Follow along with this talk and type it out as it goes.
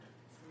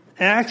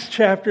Acts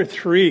chapter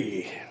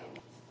 3.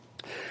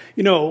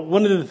 You know,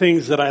 one of the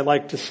things that I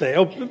like to say,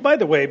 by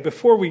the way,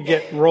 before we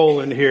get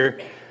rolling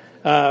here,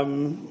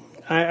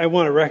 I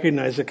want to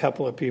recognize a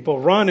couple of people.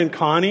 Ron and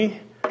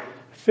Connie,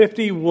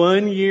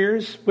 51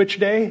 years. Which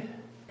day?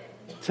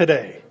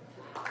 Today.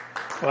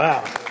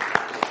 Wow.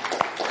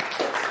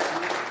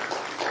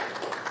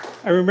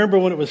 I remember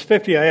when it was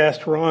 50, I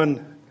asked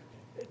Ron,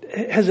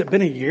 has it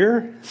been a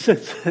year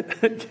since?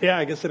 Yeah,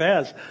 I guess it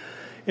has.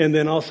 And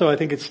then also, I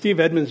think it's Steve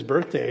Edmonds'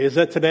 birthday. Is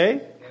that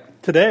today? Yeah.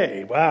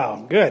 Today.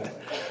 Wow. Good.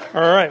 All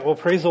right. Well,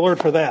 praise the Lord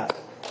for that.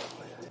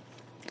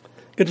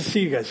 Good to see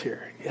you guys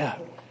here. Yeah.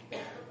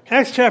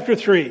 Acts chapter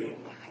 3.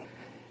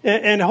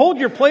 And hold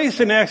your place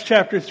in Acts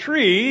chapter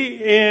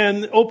 3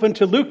 and open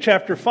to Luke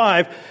chapter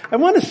 5. I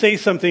want to say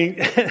something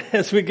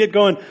as we get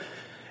going.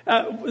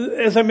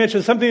 As I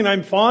mentioned, something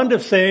I'm fond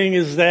of saying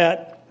is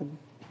that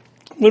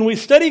when we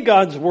study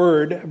God's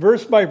Word,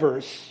 verse by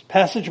verse,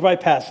 passage by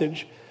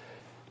passage,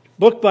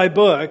 book by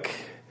book,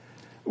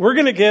 we're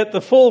going to get the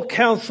full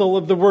counsel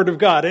of the Word of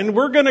God. And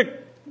we're going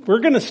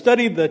to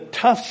study the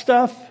tough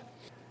stuff,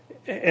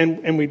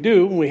 and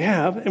we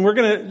have, and we're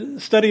going to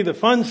study the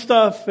fun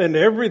stuff and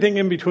everything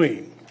in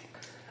between.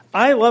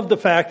 I love the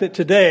fact that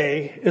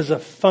today is a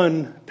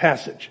fun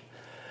passage.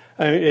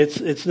 I mean,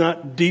 it's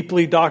not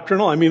deeply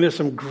doctrinal. I mean, there's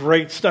some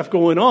great stuff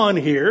going on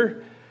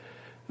here,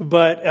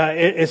 but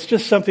it's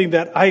just something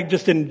that I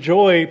just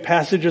enjoy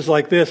passages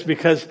like this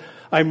because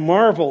I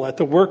marvel at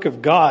the work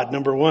of God,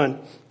 number one,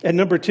 and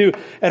number two,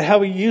 at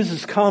how He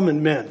uses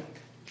common men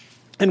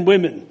and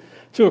women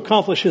to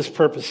accomplish His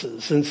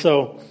purposes. And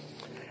so,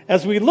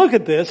 as we look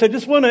at this, I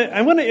want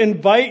to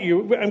invite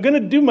you. I'm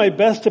going to do my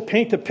best to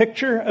paint a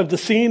picture of the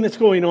scene that's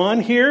going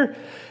on here.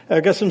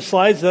 I've got some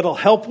slides that'll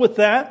help with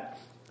that,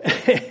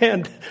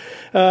 and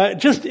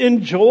just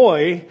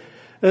enjoy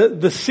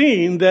the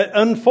scene that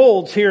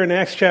unfolds here in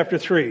Acts chapter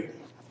 3.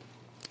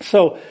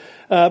 So.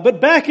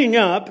 But backing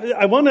up,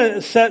 I want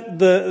to set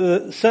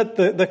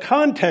the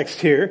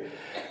context here.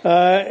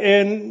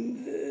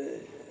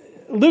 In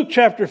Luke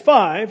chapter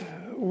 5,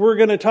 we're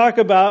going to talk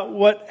about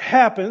what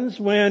happens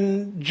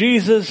when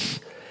Jesus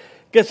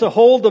gets a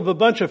hold of a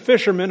bunch of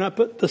fishermen up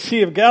at the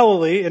Sea of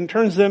Galilee and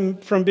turns them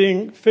from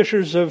being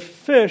fishers of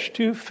fish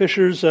to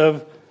fishers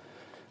of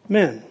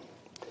men.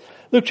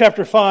 Luke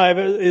chapter 5,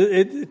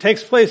 it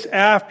takes place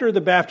after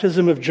the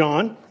baptism of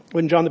John,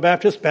 when John the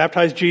Baptist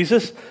baptized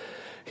Jesus.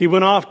 He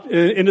went off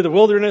into the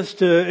wilderness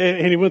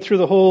and he went through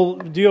the whole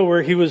deal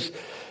where he was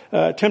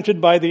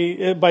tempted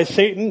by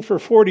Satan for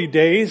 40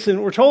 days.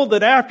 And we're told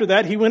that after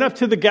that, he went up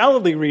to the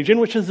Galilee region,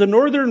 which is the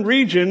northern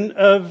region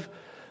of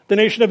the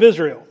nation of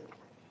Israel.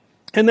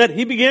 And that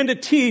he began to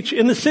teach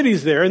in the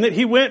cities there, and that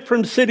he went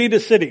from city to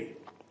city.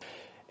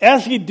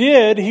 As he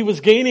did, he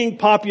was gaining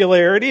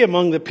popularity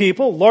among the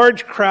people.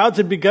 Large crowds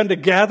had begun to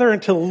gather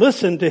and to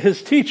listen to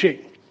his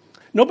teaching.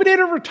 Nobody had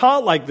ever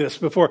taught like this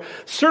before.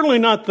 Certainly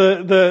not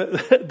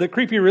the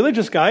creepy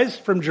religious guys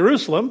from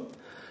Jerusalem.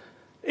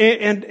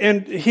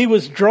 And he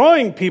was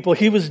drawing people.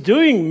 He was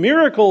doing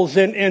miracles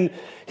and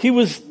he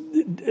was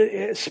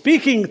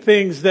speaking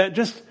things that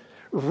just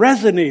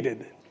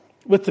resonated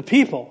with the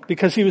people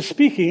because he was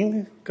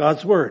speaking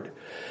God's word.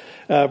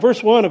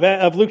 Verse 1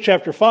 of Luke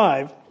chapter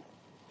 5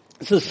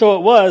 says, "So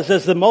it was,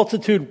 as the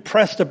multitude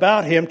pressed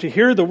about him to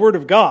hear the word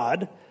of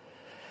God,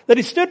 that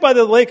he stood by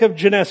the lake of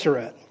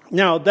Gennesaret."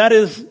 Now, that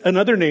is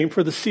another name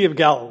for the Sea of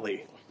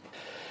Galilee.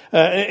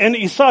 And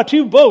he saw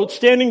two boats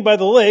standing by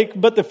the lake,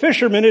 but the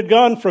fishermen had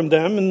gone from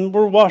them and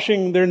were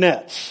washing their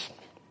nets.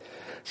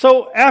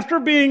 So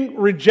after being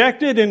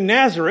rejected in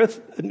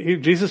Nazareth,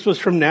 Jesus was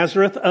from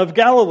Nazareth of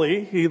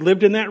Galilee. He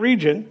lived in that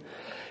region.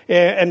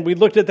 And we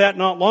looked at that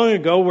not long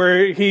ago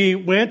where he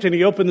went and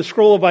he opened the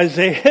scroll of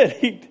Isaiah.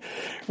 He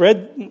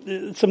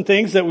read some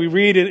things that we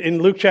read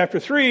in Luke chapter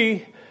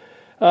 3.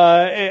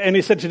 And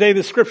he said, "Today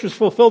the scripture is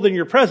fulfilled in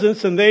your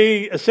presence." And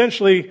they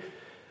essentially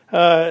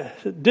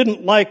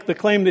didn't like the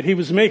claim that he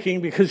was making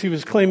because he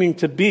was claiming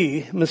to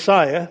be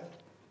Messiah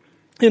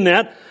in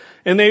that.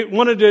 And they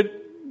wanted to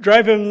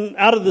drive him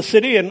out of the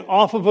city and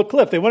off of a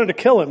cliff. They wanted to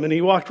kill him, and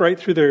he walked right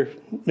through their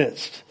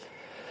midst.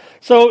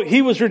 So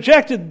he was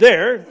rejected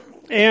there.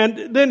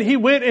 And then he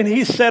went and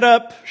he set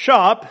up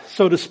shop,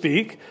 so to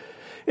speak,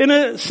 in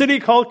a city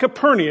called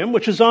Capernaum,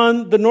 which is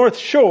on the north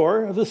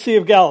shore of the Sea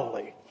of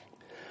Galilee.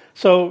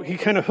 So he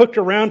kind of hooked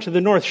around to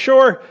the north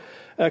shore.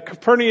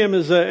 Capernaum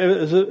is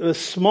a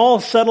small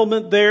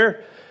settlement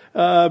there.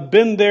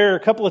 Been there a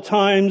couple of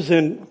times,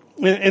 and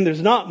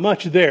there's not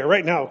much there.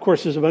 Right now, of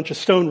course, there's a bunch of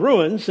stone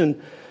ruins,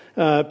 and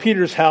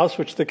Peter's house,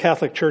 which the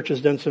Catholic Church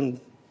has done some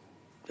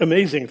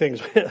amazing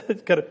things with.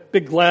 It's got a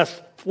big glass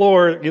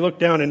floor. You look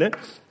down in it.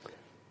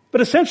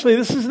 But essentially,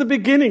 this is the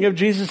beginning of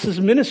Jesus'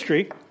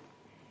 ministry,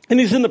 and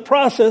he's in the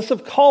process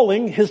of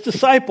calling his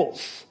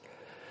disciples.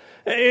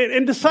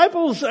 And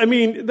disciples, I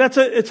mean,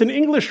 it's an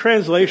English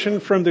translation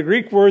from the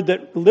Greek word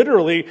that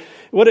literally,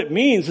 what it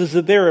means is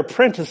that they're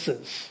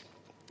apprentices.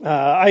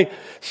 I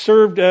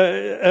served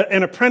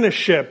an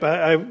apprenticeship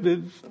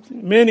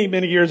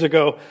many years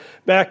ago,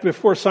 back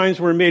before signs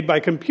were made by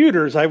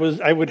computers. I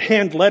would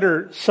hand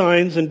letter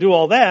signs and do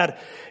all that,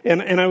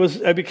 and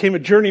I became a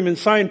journeyman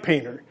sign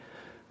painter.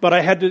 But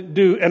I had to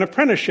do an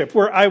apprenticeship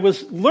where I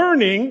was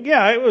learning.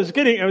 I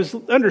was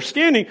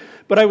understanding,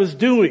 but I was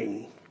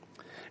doing.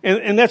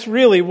 And that's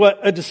really what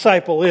a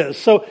disciple is.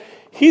 So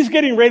he's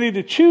getting ready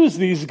to choose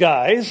these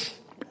guys,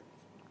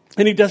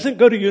 and he doesn't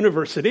go to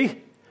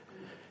university.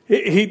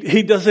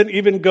 He doesn't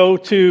even go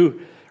to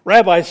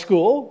rabbi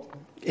school.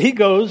 He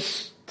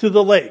goes to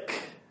the lake.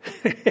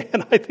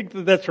 And I think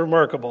that's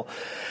remarkable.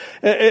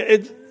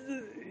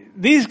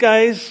 These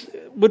guys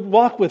would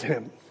walk with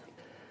him.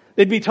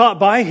 They'd be taught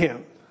by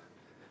him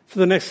for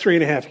the next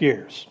 3.5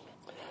 years.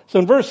 So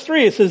in verse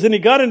 3, it says, "And he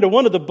got into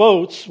one of the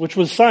boats, which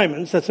was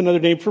Simon's," that's another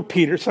name for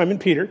Peter, Simon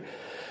Peter,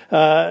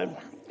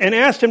 and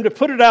asked him to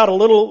put it out a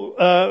little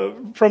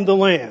from the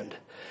land.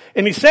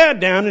 And he sat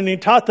down and he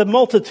taught the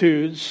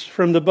multitudes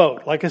from the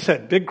boat. Like I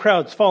said, big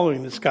crowds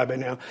following this guy by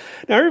now.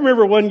 Now I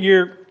remember one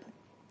year,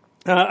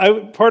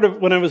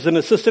 when I was an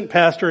assistant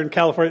pastor in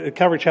California, at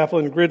Calvary Chapel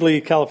in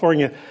Gridley,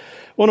 California,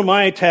 one of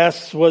my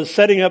tasks was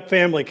setting up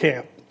family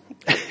camp.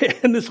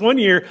 And this one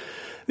year,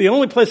 the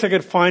only place I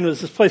could find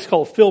was this place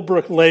called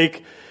Philbrook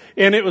Lake.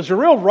 And it was a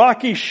real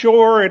rocky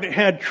shore, and it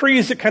had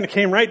trees that kind of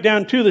came right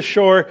down to the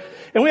shore.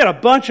 And we had a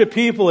bunch of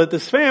people at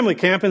this family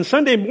camp, and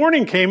Sunday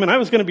morning came, and I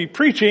was going to be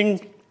preaching,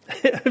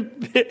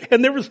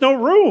 and there was no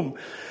room.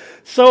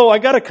 So I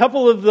got a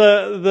couple of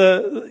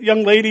the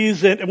young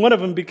ladies, and one of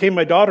them became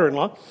my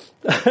daughter-in-law.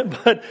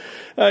 But,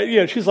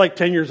 she's like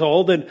 10 years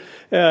old. And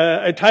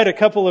I tied a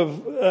couple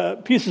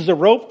of pieces of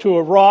rope to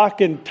a rock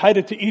and tied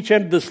it to each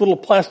end of this little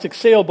plastic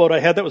sailboat I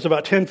had that was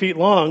about 10 feet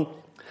long.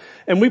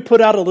 And we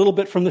put out a little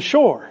bit from the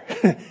shore.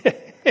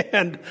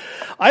 And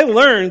I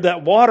learned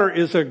that water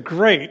is a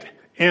great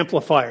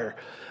amplifier.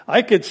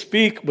 I could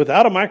speak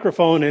without a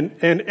microphone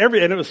and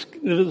it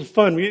was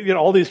fun.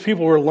 All these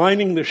people were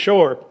lining the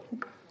shore.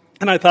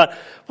 And I thought,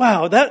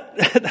 wow,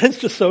 that's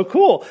just so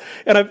cool.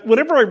 And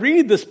whenever I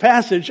read this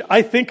passage,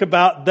 I think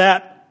about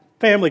that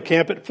family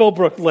camp at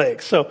Philbrook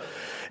Lake. So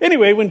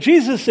anyway, in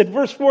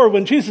verse 4,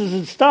 when Jesus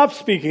had stopped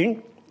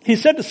speaking, he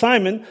said to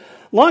Simon,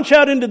 "Launch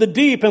out into the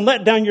deep and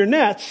let down your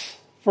nets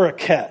for a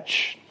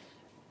catch."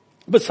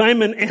 But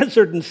Simon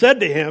answered and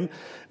said to him,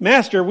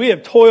 "Master, we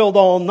have toiled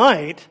all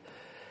night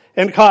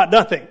and caught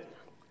nothing.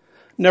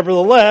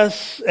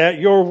 Nevertheless, at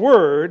your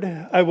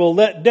word, I will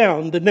let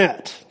down the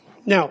net."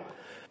 Now,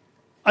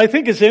 I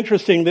think it's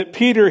interesting that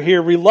Peter here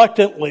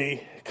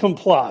reluctantly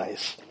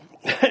complies.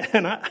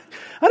 And I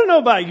don't know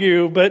about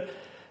you, but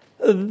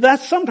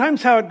that's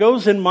sometimes how it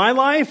goes in my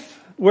life,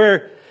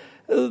 where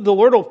the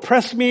Lord will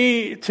press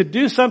me to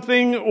do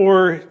something,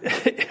 or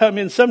I'm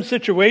in some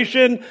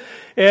situation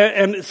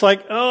and it's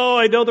like, oh,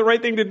 I know the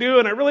right thing to do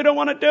and I really don't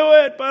want to do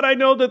it, but I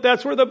know that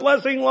that's where the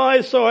blessing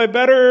lies, so I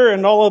better,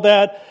 and all of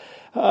that.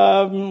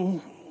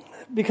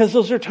 Because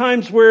those are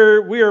times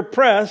where we are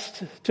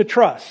pressed to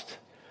trust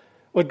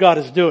what God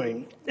is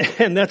doing.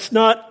 And that's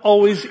not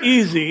always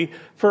easy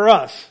for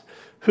us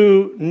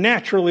who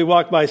naturally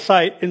walk by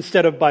sight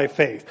instead of by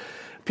faith.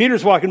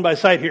 Peter's walking by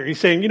sight here. He's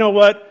saying, you know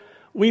what?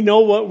 We know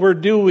what we're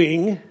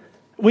doing.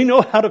 We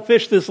know how to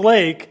fish this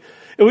lake.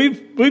 And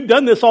we've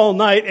done this all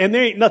night, and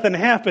there ain't nothing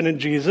happening,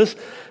 Jesus.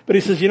 But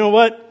he says, you know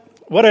what?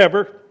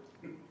 Whatever.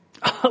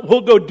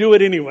 We'll go do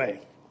it anyway.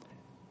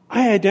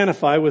 I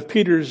identify with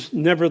Peter's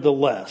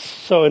nevertheless.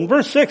 So in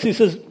verse 6,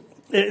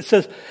 it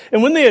says,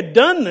 "And when they had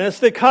done this,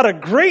 they caught a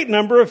great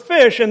number of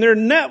fish, and their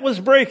net was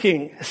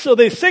breaking. So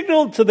they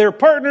signaled to their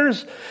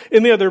partners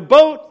in the other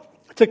boat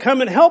to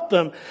come and help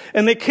them.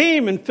 And they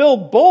came and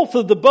filled both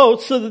of the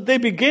boats so that they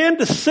began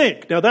to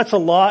sink." Now that's a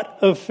lot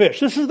of fish.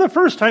 This is the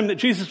first time that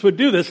Jesus would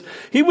do this.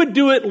 He would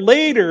do it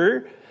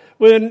later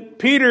when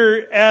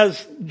Peter,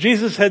 as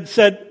Jesus had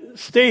said,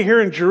 "Stay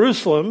here in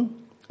Jerusalem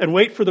and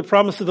wait for the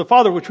promise of the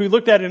Father," which we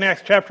looked at in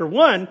Acts chapter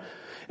 1.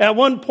 At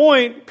one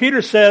point,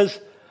 Peter says,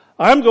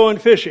 "I'm going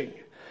fishing."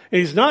 And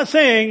he's not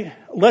saying,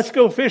 "Let's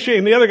go fishing."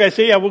 And the other guys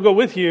say, "Yeah, we'll go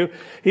with you."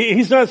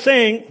 He's not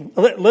saying,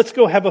 "Let's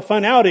go have a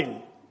fun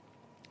outing."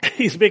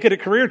 He's making a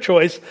career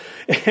choice,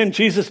 and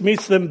Jesus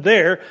meets them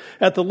there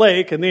at the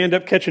lake, and they end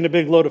up catching a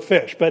big load of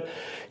fish. But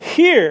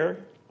here,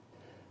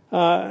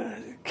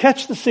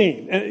 catch the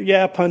scene.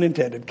 Yeah, pun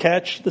intended.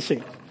 Catch the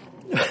scene.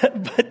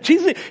 But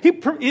Jesus,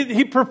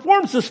 he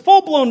performs this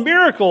full-blown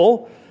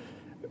miracle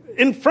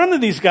in front of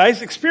these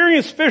guys,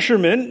 experienced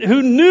fishermen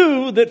who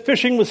knew that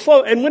fishing was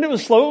slow. And when it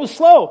was slow, it was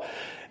slow.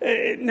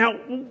 Now,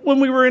 when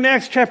we were in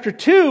Acts chapter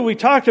 2, we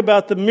talked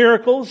about the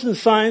miracles and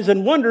signs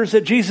and wonders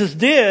that Jesus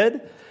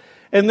did.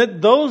 And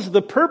that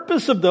the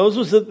purpose of those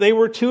was that they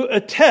were to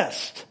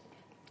attest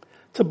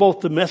to both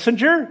the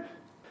messenger,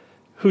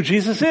 who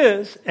Jesus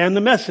is, and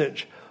the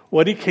message,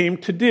 what he came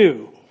to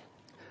do.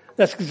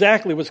 That's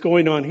exactly what's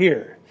going on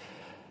here.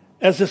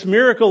 As this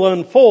miracle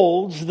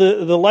unfolds,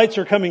 the lights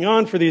are coming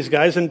on for these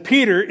guys, and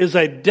Peter is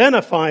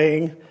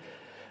identifying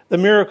the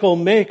miracle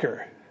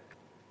maker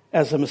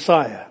as the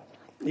Messiah.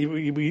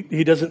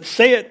 He doesn't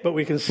say it, but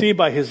we can see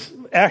by his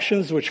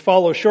actions, which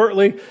follow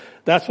shortly,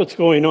 that's what's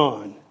going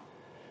on.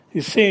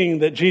 He's seeing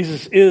that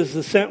Jesus is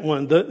the sent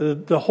one,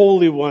 the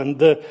holy one,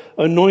 the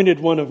anointed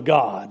one of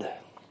God.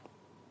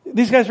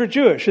 These guys were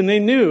Jewish, and they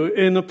knew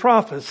in the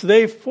prophets,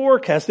 they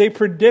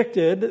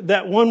predicted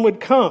that one would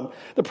come.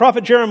 The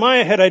prophet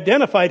Jeremiah had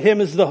identified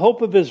him as the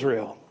hope of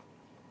Israel,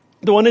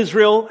 the one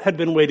Israel had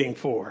been waiting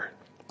for.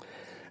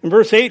 In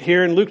verse 8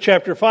 here in Luke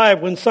chapter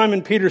 5, when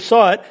Simon Peter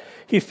saw it,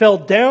 he fell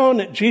down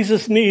at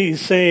Jesus'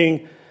 knees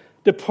saying,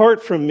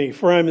 "Depart from me,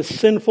 for I am a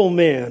sinful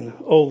man,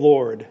 O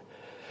Lord."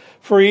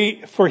 For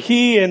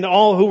he and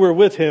all who were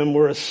with him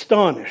were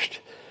astonished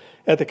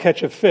at the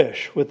catch of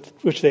fish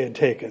which they had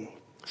taken.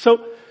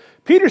 So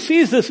Peter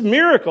sees this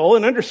miracle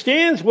and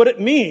understands what it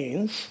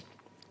means,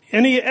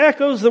 and he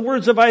echoes the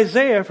words of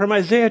Isaiah from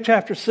Isaiah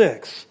chapter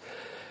 6.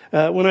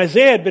 When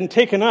Isaiah had been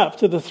taken up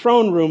to the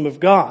throne room of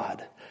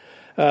God.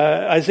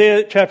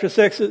 Isaiah chapter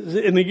 6,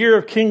 in the year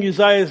of King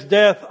Uzziah's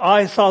death,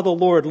 I saw the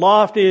Lord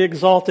lofty,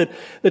 exalted.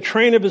 The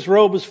train of his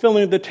robe was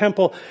filling the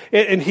temple.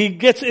 And he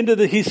gets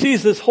he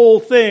sees this whole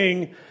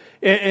thing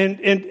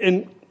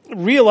and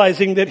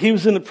realizing that he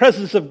was in the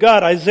presence of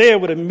God, Isaiah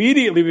would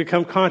immediately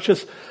become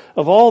conscious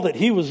of all that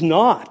he was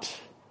not.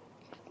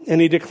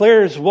 And he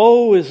declares,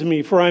 "Woe is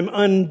me, for I'm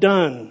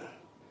undone,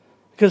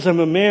 because I'm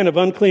a man of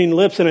unclean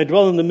lips, and I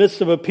dwell in the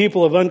midst of a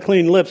people of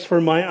unclean lips, for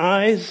my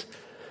eyes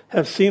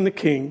have seen the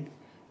King,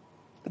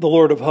 the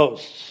Lord of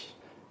hosts."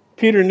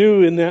 Peter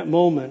knew in that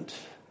moment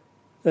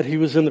that he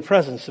was in the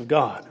presence of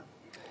God.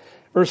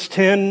 Verse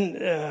 10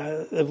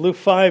 of Luke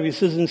 5, he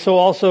says, "And so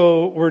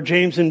also were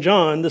James and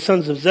John, the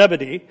sons of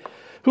Zebedee,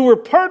 who were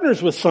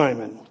partners with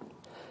Simon."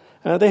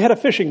 They had a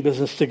fishing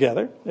business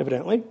together,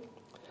 evidently.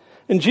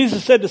 And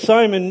Jesus said to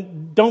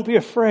Simon, "Don't be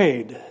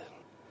afraid.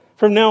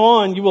 From now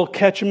on, you will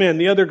catch men."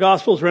 The other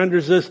Gospels render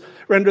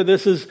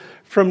this as,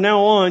 "From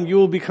now on, you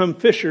will become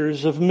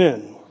fishers of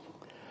men."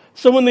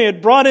 So when they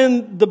had brought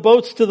in the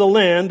boats to the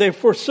land, they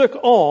forsook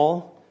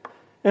all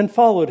and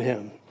followed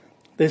him.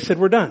 They said,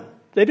 "We're done."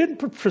 They didn't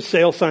put for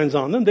sale signs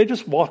on them. They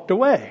just walked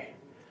away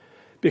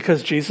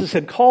because Jesus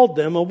had called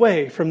them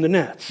away from the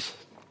nets.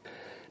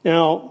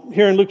 Now,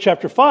 here in Luke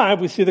chapter 5,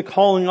 we see the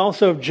calling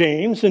also of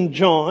James and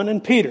John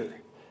and Peter.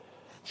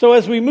 So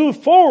as we move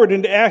forward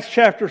into Acts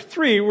chapter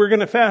 3, we're going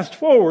to fast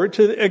forward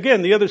to,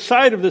 again, the other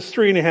side of this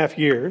 3.5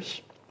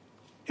 years.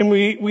 And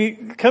we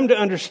come to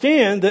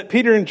understand that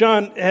Peter and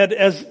John had,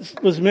 as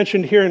was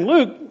mentioned here in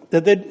Luke,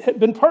 that they had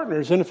been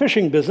partners in a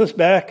fishing business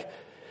back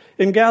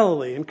in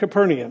Galilee, in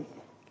Capernaum.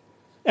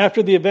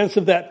 After the events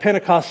of that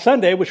Pentecost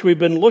Sunday, which we've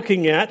been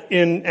looking at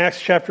in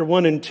Acts chapter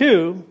 1 and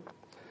 2,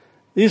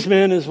 these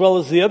men, as well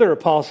as the other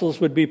apostles,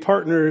 would be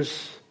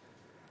partners,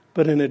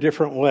 but in a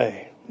different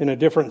way, in a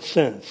different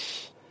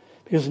sense.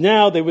 Because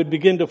now they would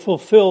begin to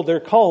fulfill their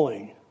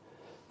calling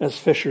as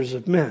fishers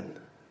of men.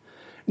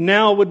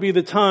 Now would be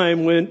the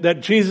time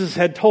that Jesus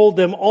had told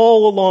them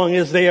all along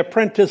as they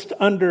apprenticed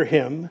under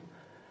him,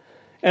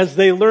 as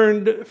they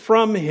learned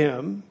from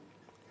him,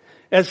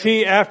 as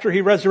he, after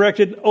he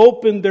resurrected,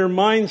 opened their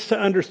minds to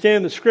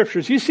understand the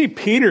scriptures. You see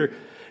Peter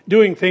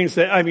doing things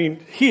that,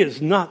 he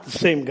is not the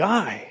same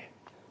guy.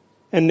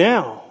 And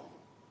now,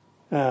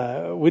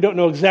 we don't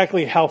know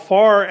exactly how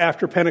far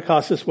after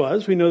Pentecost this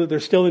was. We know that they're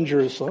still in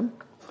Jerusalem.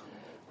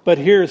 But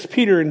here's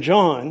Peter and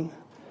John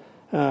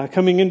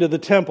coming into the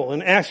temple.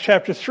 In Acts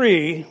chapter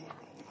 3,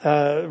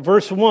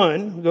 verse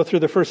 1, we'll go through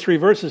the first 3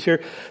 verses here.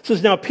 It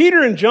says, "Now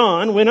Peter and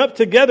John went up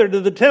together to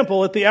the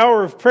temple at the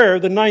hour of prayer,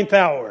 the 9th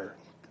hour."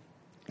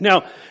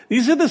 Now,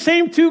 these are the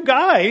same 2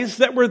 guys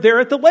that were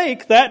there at the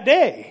lake that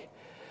day.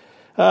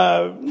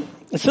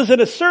 It says that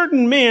a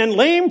certain man,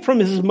 lame from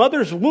his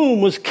mother's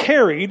womb, was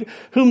carried,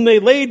 whom they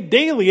laid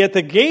daily at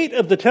the gate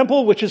of the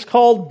temple, which is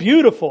called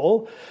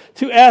Beautiful,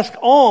 to ask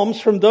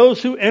alms from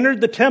those who entered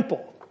the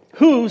temple,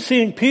 who,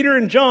 seeing Peter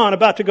and John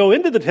about to go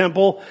into the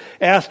temple,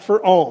 asked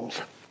for alms.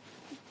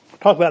 We'll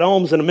talk about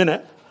alms in a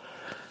minute.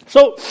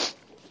 So,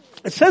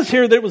 it says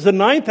here that it was the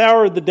 9th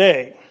hour of the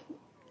day.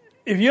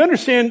 If you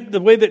understand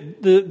the way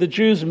that the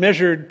Jews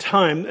measured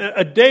time,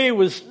 a day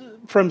was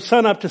from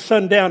sunup to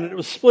sundown, and it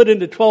was split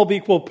into 12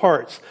 equal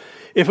parts.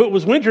 If it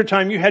was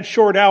wintertime, you had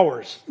short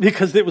hours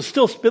because it was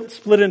still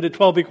split into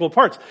 12 equal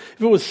parts.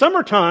 If it was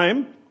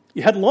summertime,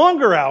 you had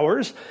longer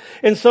hours.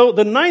 And so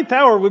the 9th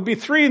hour would be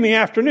 3 in the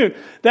afternoon.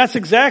 That's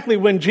exactly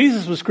when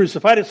Jesus was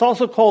crucified. It's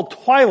also called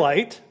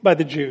twilight by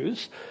the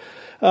Jews.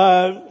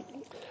 But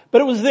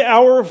it was the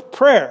hour of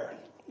prayer.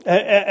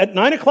 At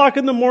 9 o'clock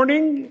in the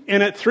morning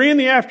and at 3 in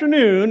the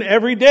afternoon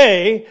every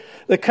day,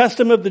 the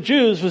custom of the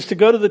Jews was to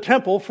go to the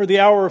temple for the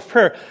hour of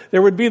prayer.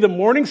 There would be the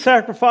morning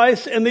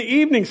sacrifice and the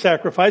evening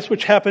sacrifice,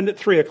 which happened at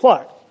 3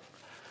 o'clock.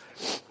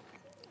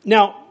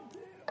 Now,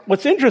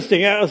 what's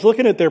interesting, I was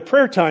looking at their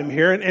prayer time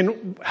here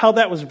and how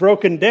that was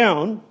broken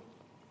down.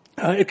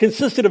 It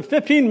consisted of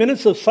 15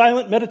 minutes of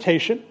silent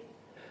meditation,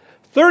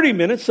 30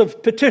 minutes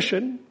of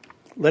petition,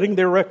 letting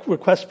their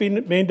requests be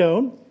made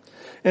known,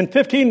 and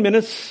 15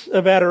 minutes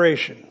of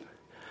adoration.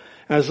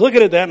 I was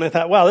looking at that and I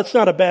thought, wow, that's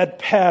not a bad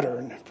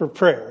pattern for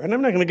prayer. And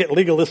I'm not going to get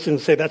legalistic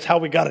and say that's how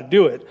we got to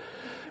do it.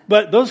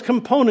 But those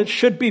components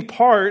should be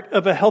part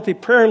of a healthy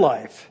prayer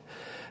life.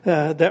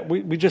 That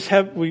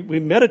we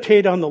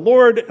meditate on the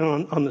Lord,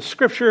 on the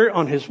Scripture,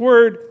 on His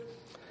Word.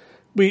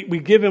 We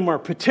give Him our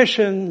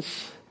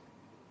petitions,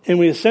 and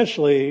we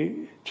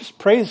essentially just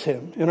praise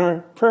Him in our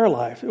prayer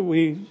life.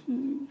 We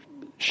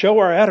show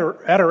our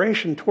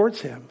adoration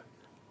towards Him.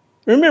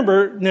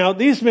 Remember, now,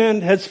 these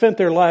men had spent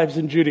their lives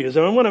in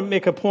Judaism. I want to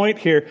make a point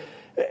here,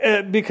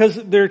 because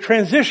their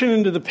transition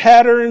into the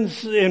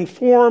patterns and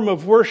form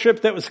of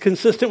worship that was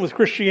consistent with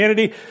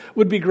Christianity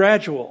would be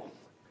gradual.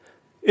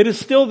 It is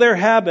still their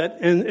habit,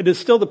 and it is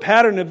still the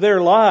pattern of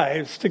their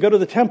lives to go to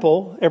the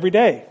temple every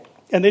day.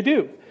 And they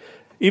do.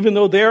 Even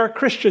though they are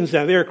Christians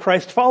now, they are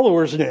Christ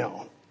followers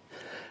now.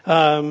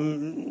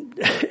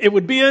 It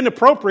would be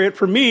inappropriate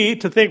for me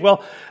to think,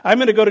 well, I'm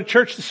going to go to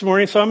church this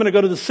morning, so I'm going to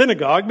go to the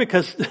synagogue,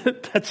 because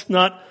that's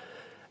not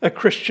a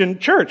Christian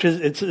church.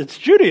 It's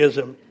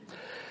Judaism.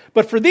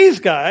 But for these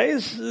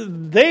guys,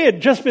 they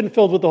had just been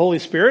filled with the Holy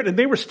Spirit, and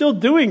they were still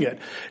doing it.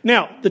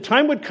 Now, the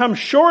time would come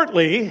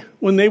shortly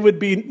when they would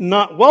be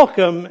not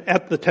welcome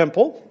at the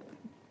temple,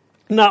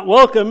 not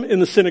welcome in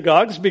the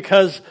synagogues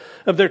because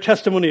of their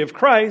testimony of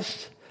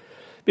Christ.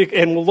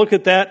 And we'll look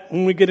at that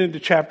when we get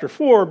into chapter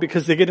 4,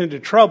 because they get into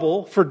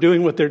trouble for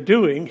doing what they're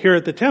doing here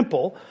at the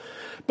temple.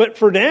 But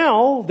for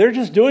now, they're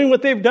just doing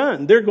what they've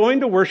done. They're going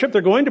to worship,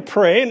 they're going to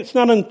pray, and it's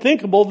not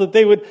unthinkable that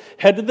they would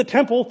head to the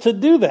temple to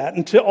do that,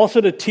 and also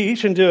to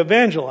teach and to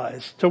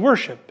evangelize, to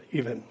worship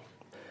even.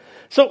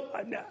 So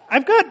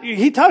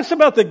he talks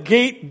about the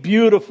gate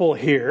beautiful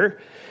here.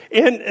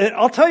 And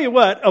I'll tell you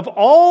what, of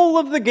all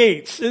of the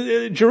gates,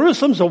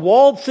 Jerusalem's a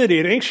walled city.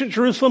 And ancient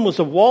Jerusalem was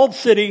a walled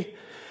city.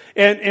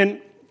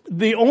 And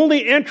the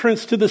only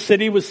entrance to the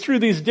city was through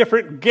these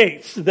different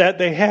gates that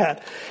they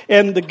had.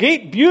 And the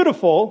gate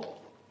beautiful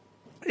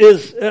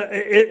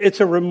it's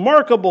a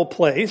remarkable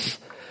place.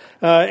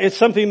 It's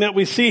something that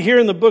we see here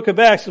in the book of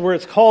Acts where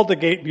it's called the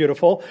Gate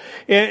Beautiful.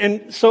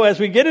 And so as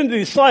we get into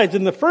these slides,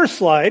 in the first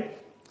slide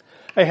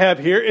I have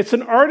here, it's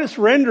an artist's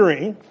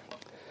rendering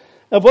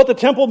of what the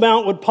Temple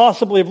Mount would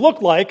possibly have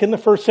looked like in the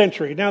first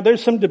century. Now,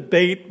 there's some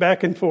debate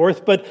back and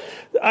forth, but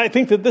I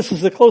think that this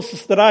is the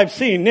closest that I've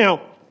seen. Now,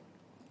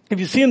 if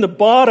you see in the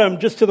bottom,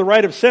 just to the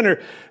right of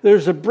center,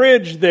 there's a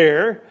bridge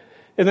there,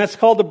 and that's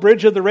called the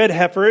Bridge of the Red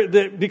Heifer,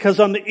 because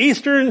on the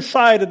eastern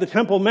side of the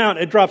Temple Mount,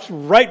 it drops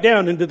right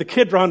down into the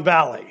Kidron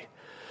Valley.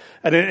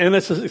 And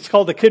it's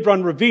called the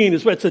Kidron Ravine.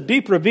 It's a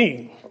deep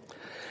ravine.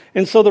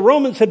 And so the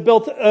Romans had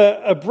built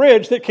a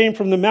bridge that came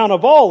from the Mount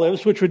of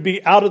Olives, which would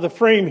be out of the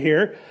frame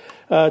here,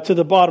 to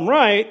the bottom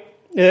right.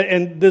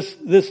 And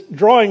this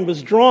drawing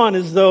was drawn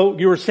as though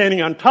you were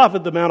standing on top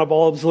of the Mount of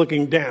Olives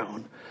looking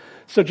down.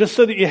 So just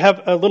so that you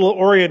have a little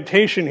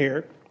orientation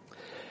here.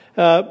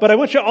 But I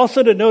want you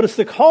also to notice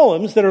the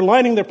columns that are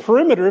lining the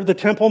perimeter of the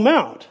Temple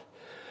Mount.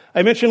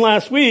 I mentioned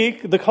last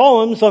week the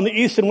columns on the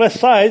east and west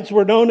sides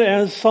were known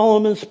as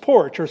Solomon's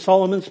Porch or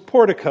Solomon's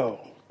Portico.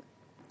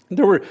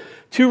 There were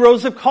 2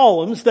 rows of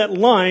columns that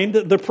lined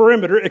the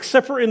perimeter,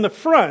 except for in the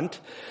front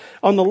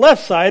on the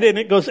left side, and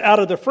it goes out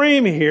of the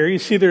frame here. You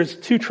see there's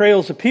 2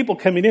 trails of people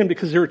coming in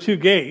because there were 2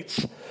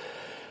 gates.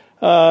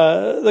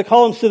 The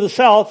columns to the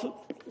south,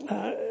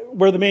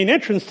 where the main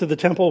entrance to the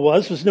temple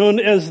was known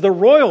as the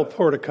Royal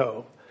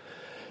Portico.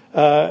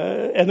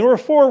 And there were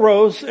 4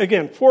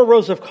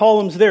 rows of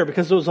columns there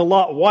because it was a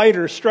lot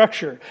wider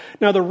structure.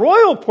 Now the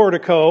Royal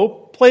Portico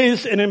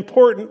plays an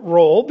important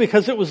role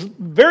because it was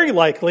very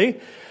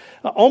likely,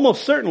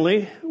 almost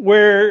certainly,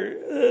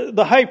 where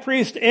the high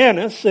priest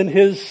Annas and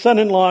his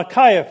son-in-law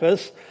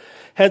Caiaphas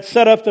had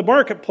set up the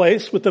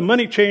marketplace with the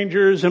money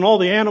changers and all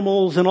the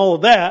animals and all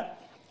of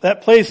that.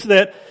 That place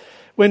that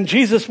when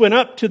Jesus went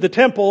up to the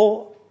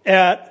temple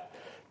at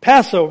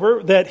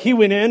Passover, that he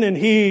went in and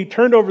he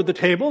turned over the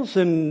tables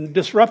and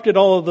disrupted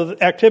all of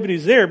the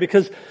activities there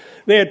because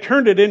they had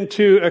turned it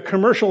into a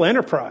commercial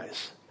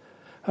enterprise.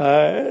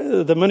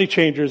 The money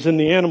changers and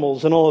the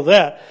animals and all of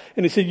that.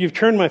 And he said, you've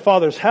turned my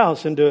father's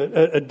house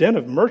into a den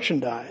of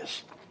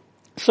merchandise.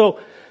 So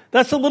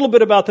that's a little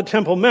bit about the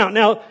Temple Mount.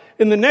 Now,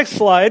 in the next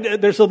slide,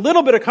 there's a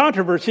little bit of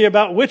controversy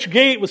about which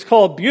gate was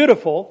called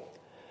Beautiful.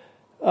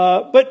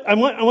 But I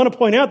want to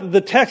point out that the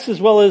text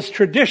as well as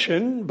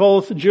tradition,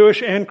 both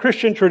Jewish and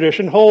Christian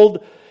tradition,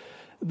 hold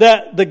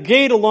that the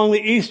gate along the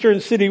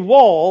eastern city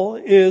wall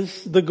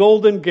is the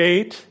Golden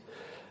Gate,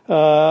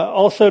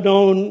 also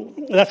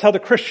known, that's how the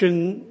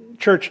Christian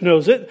church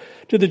knows it.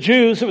 To the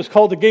Jews, it was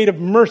called the Gate of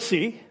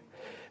Mercy.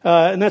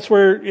 And that's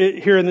where,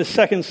 here in this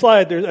second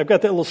slide, I've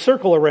got that little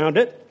circle around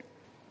it.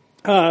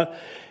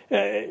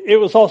 It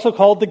was also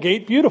called the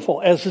Gate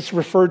Beautiful, as it's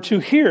referred to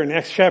here in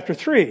Acts chapter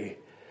 3.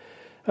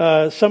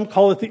 Some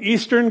call it the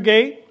Eastern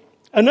Gate.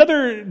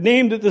 Another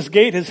name that this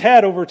gate has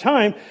had over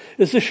time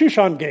is the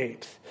Shushan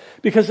Gate,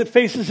 because it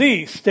faces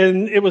east,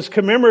 and it was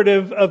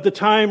commemorative of the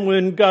time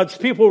when God's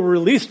people were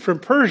released from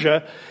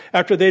Persia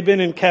after they'd been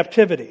in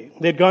captivity.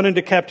 They'd gone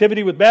into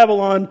captivity with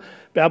Babylon.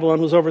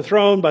 Babylon was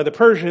overthrown by the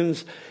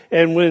Persians,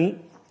 and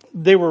when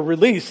they were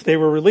released. They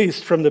were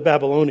released from the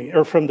Babylonians,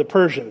 or from the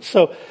Persians.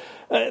 So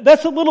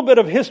that's a little bit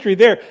of history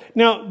there.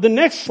 Now, the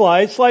next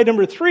slide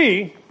number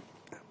 3,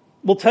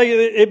 will tell you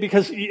it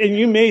because, and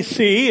you may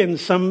see in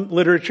some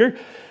literature,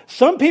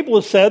 some people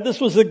have said this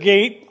was the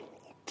gate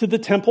to the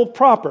temple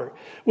proper,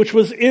 which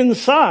was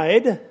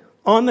inside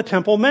on the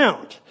Temple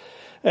Mount.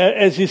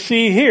 As you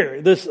see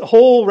here, this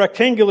whole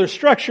rectangular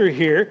structure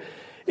here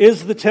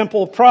is the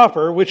temple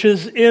proper, which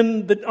is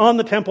on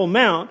the Temple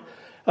Mount,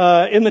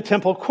 in the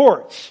temple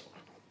courts.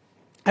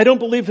 I don't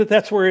believe that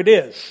that's where it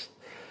is.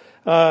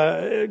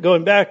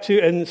 Going back to,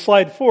 and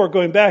slide 4,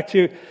 going back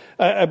to,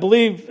 I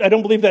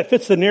don't believe that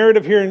fits the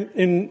narrative here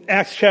in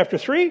Acts chapter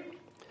 3.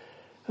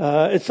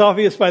 It's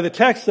obvious by the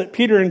text that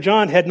Peter and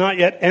John had not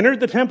yet entered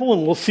the temple,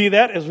 and we'll see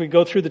that as we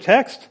go through the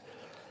text,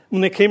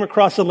 when they came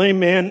across a lame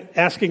man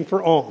asking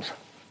for alms.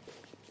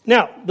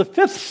 Now, the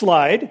 5th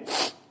slide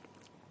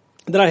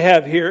that I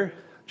have here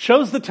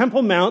shows the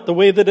Temple Mount the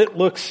way that it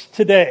looks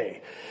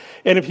today.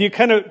 And if you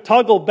kind of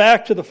toggle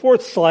back to the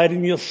 4th slide,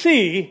 and you'll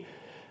see,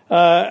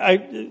 I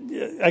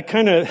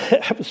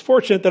was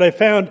fortunate that I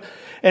found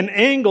an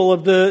angle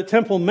of the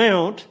Temple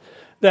Mount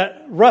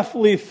that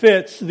roughly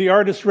fits the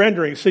artist's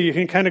rendering. So you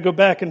can kind of go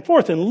back and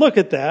forth and look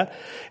at that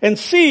and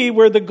see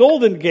where the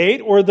Golden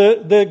Gate, or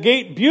the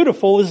Gate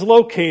Beautiful, is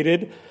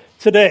located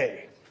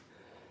today.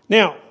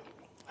 Now,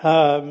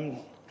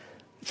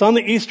 it's on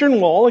the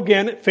eastern wall.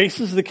 Again, it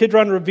faces the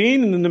Kidron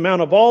Ravine and then the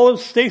Mount of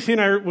Olives. Stacy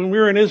and I, when we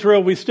were in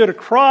Israel, we stood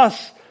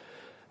across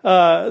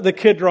the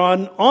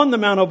Kidron on the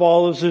Mount of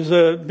Olives. There's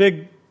a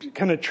big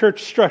kind of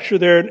church structure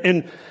there,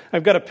 and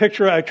I've got a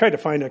picture. I tried to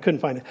find it, I couldn't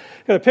find it.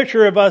 Got a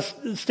picture of us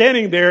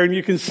standing there, and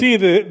you can see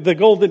the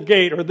Golden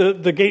Gate, or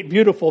the Gate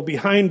Beautiful,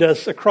 behind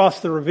us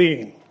across the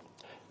ravine.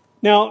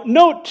 Now,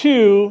 note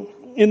too,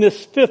 in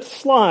this 5th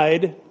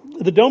slide,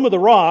 the Dome of the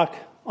Rock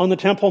on the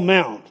Temple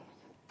Mount.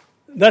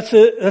 That's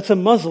a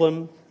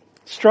Muslim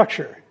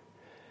structure.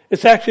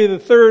 It's actually the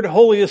 3rd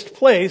holiest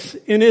place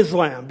in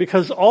Islam,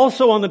 because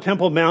also on the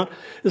Temple Mount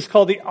is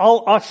called the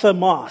Al-Aqsa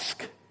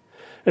Mosque.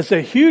 It's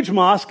a huge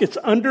mosque. It's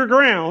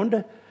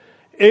underground.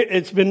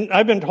 I've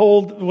been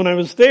told when I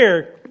was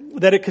there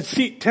that it could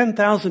seat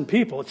 10,000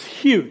 people. It's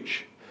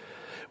huge.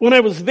 When I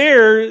was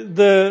there,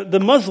 the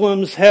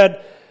Muslims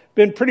had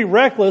been pretty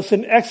reckless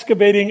in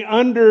excavating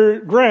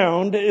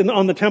underground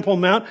on the Temple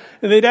Mount,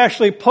 and they'd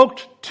actually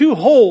poked 2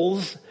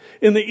 holes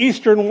in the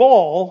eastern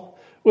wall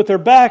with their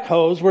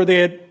backhoes where they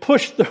had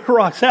pushed the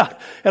rocks out,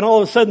 and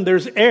all of a sudden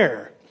there's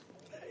air.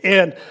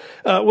 And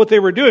what they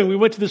were doing, we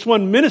went to this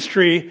one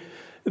ministry,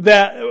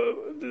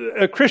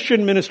 a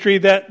Christian ministry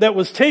that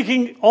was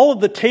taking all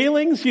of the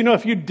tailings. You know,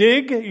 if you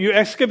dig, you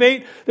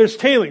excavate, there's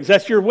tailings.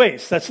 That's your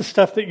waste. That's the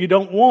stuff that you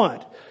don't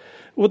want.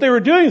 What they were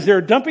doing is they were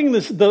dumping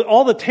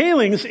all the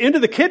tailings into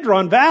the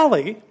Kidron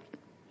Valley.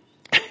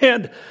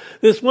 And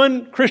this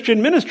one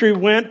Christian ministry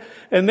went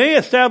and they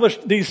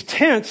established these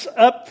tents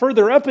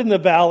further up in the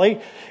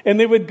valley, and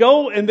they would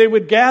go and they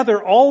would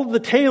gather all of the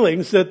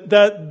tailings that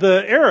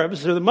the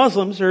Arabs or the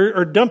Muslims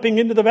are dumping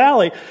into the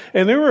valley,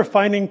 and they were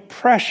finding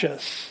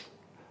precious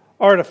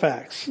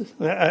artifacts.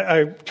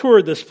 I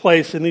toured this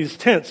place in these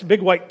tents,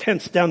 big white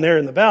tents down there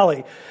in the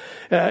valley,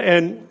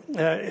 and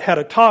had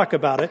a talk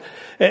about it.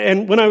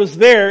 And when I was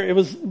there, it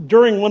was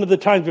during one of the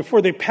times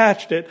before they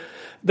patched it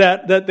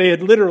that they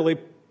had literally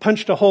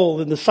punched a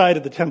hole in the side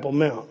of the Temple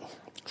Mount.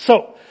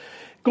 So,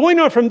 going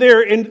on from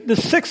there, in the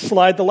 6th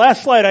slide, the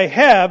last slide I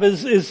have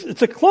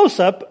it's a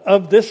close-up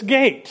of this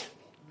gate.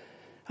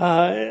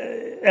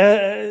 And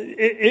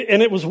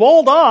it was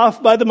walled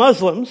off by the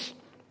Muslims.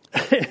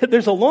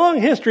 There's a long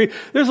history.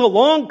 There's a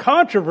long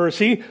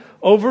controversy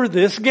over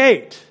this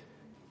gate.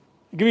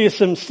 I'll give you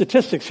some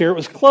statistics here. It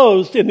was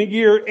closed in the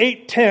year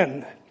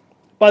 810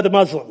 by the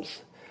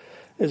Muslims.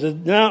 They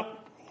said, now,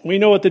 we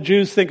know what the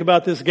Jews think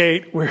about this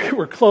gate.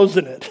 We're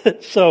closing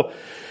it. So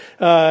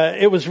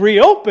it was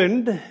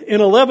reopened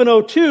in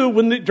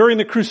 1102 during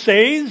the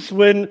Crusades,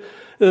 when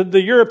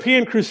the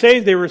European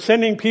Crusades, they were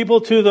sending people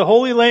to the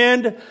Holy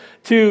Land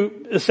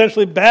to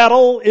essentially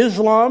battle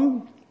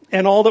Islam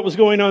and all that was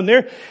going on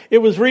there. It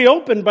was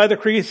reopened by the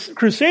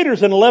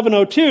Crusaders in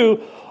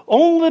 1102,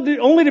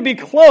 only to be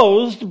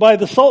closed by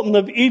the Sultan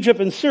of Egypt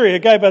and Syria, a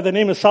guy by the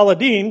name of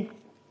Saladin,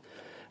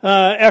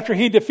 after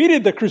he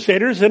defeated the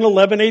Crusaders in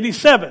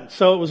 1187.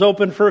 So it was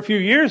open for a few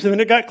years, and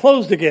then it got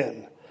closed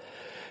again.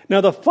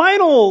 Now the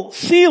final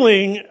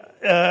sealing,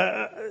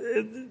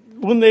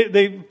 when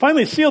they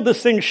finally sealed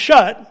this thing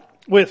shut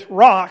with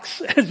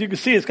rocks, as you can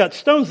see, it's got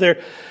stones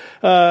there,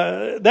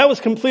 that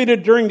was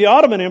completed during the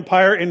Ottoman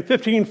Empire in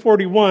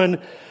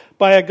 1541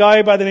 by a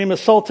guy by the name of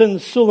Sultan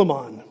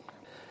Suleiman.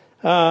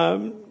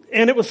 And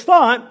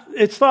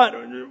it's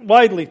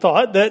widely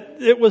thought that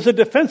it was a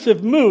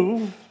defensive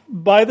move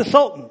by the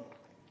Sultan.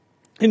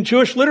 In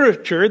Jewish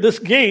literature, this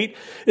gate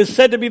is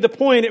said to be the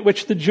point at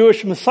which the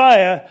Jewish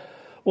Messiah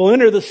will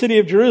enter the city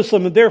of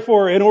Jerusalem, and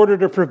therefore, in order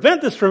to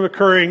prevent this from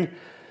occurring,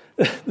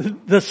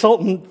 the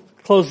Sultan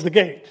closed the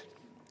gate.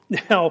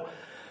 Now,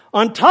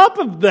 on top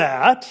of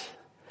that,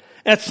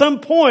 at some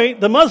point,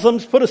 the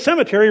Muslims put a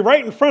cemetery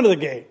right in front of the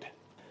gate.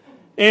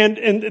 And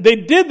they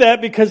did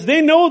that because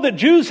they know that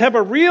Jews have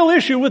a real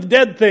issue with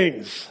dead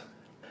things.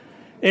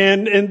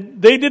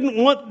 And they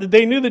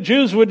knew the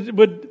Jews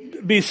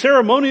would be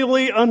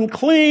ceremonially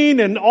unclean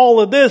and all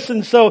of this.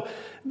 And so,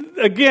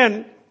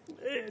 again,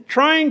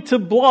 trying to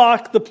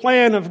block the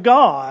plan of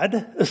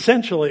God,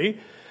 essentially.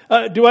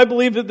 Do I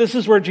believe that this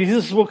is where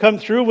Jesus will come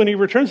through when he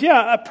returns?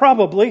 Yeah,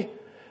 probably.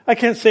 I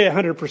can't say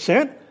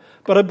 100%,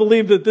 but I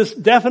believe that this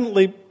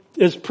definitely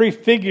is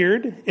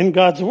prefigured in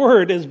God's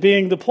word as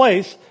being the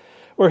place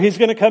where he's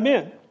going to come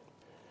in.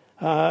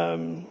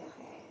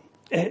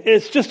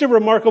 It's just a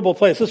remarkable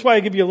place. That's why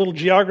I give you a little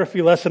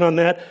geography lesson on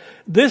that.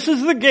 This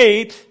is the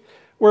gate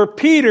where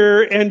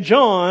Peter and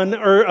John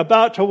are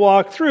about to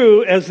walk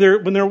through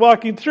when they're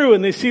walking through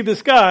and they see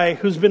this guy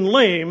who's been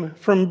lame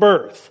from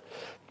birth.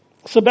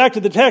 So back to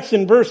the text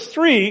in verse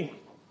 3,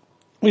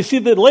 we see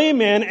the lame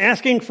man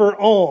asking for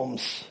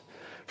alms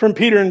from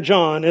Peter and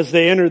John as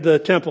they enter the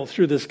temple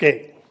through this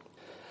gate.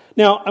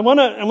 Now, I want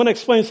to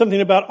explain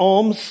something about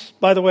alms,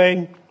 by the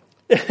way.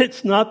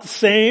 It's not the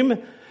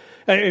same.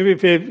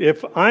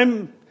 If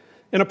I'm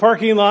in a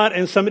parking lot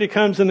and somebody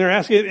comes and they're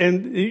asking,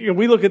 and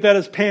we look at that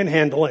as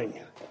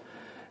panhandling,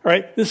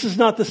 right? This is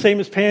not the same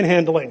as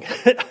panhandling.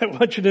 I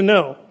want you to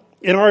know,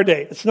 in our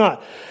day, it's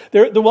not.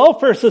 The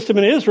welfare system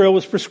in Israel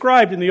was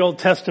prescribed in the Old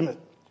Testament,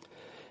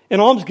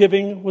 and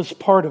almsgiving was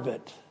part of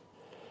it.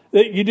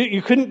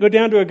 You couldn't go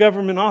down to a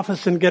government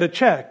office and get a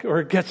check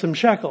or get some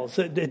shekels.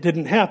 It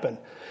didn't happen.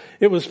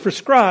 It was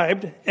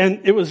prescribed,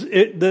 and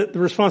the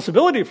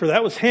responsibility for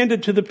that was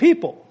handed to the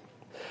people.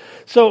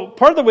 So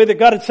part of the way that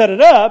God had set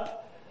it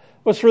up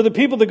was for the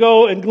people to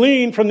go and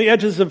glean from the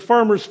edges of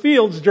farmers'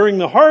 fields during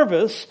the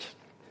harvest,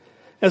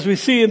 as we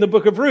see in the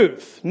book of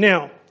Ruth.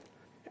 Now,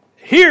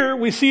 here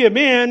we see a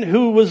man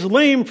who was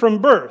lame from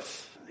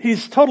birth.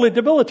 He's totally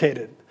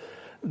debilitated.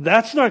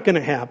 That's not going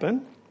to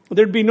happen.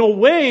 There'd be no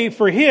way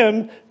for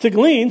him to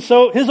glean,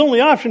 so his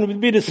only option would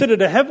be to sit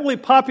at a heavily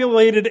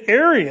populated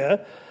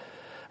area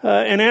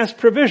and ask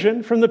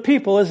provision from the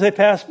people as they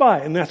pass by,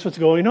 and that's what's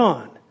going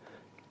on.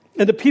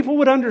 And the people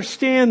would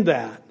understand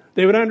that.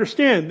 They would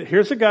understand,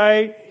 here's a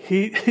guy,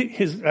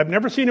 I've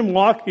never seen him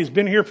walk, he's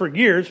been here for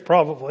years,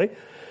 probably.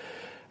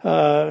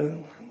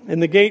 And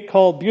the gate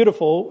called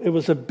Beautiful, it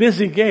was a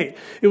busy gate.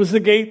 It was the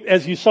gate,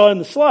 as you saw in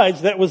the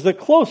slides, that was the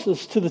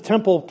closest to the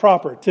temple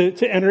proper,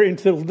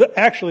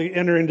 actually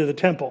enter into the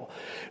temple.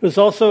 It was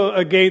also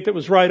a gate that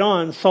was right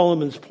on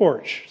Solomon's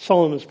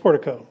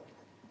portico.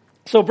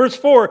 So verse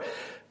 4,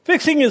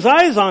 fixing his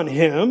eyes on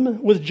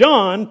him with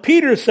John,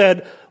 Peter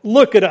said,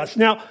 "Look at us."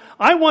 Now,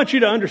 I want you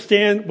to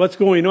understand what's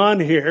going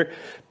on here.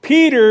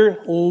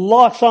 Peter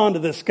locks onto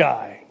this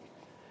guy.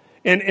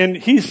 And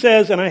he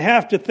says, and I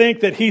have to think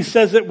that he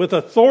says it with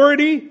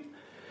authority,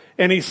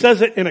 and he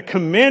says it in a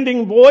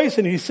commanding voice,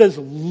 and he says,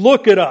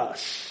 "Look at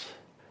us."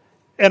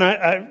 And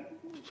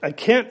I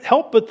can't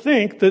help but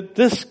think that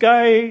this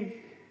guy,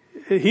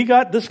 he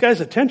got this guy's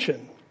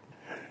attention.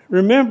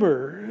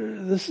 Remember,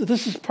 this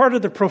is part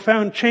of the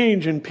profound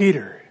change in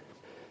Peter.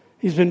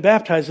 He's been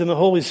baptized in the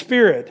Holy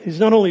Spirit. He's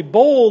not only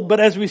bold,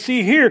 but as we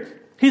see here,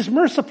 he's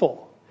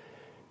merciful.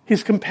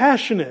 He's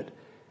compassionate.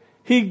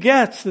 He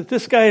gets that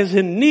this guy is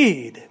in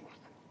need.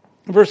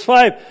 Verse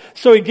 5,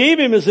 so he gave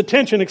him his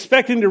attention,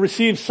 expecting to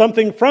receive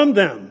something from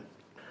them.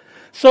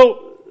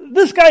 So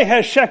this guy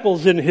has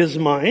shekels in his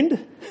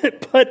mind,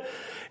 but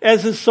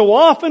as is so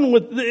often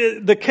with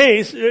the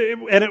case,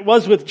 and it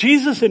was with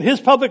Jesus in his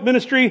public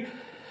ministry,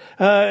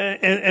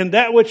 and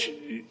that which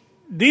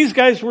these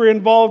guys were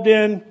involved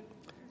in,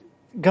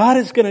 God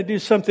is going to do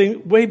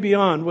something way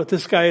beyond what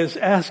this guy is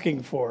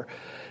asking for.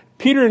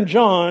 Peter and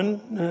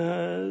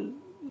John,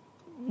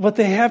 what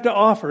they have to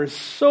offer is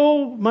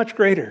so much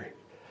greater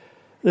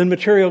than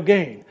material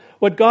gain.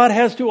 What God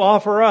has to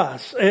offer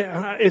us,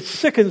 it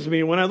sickens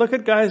me when I look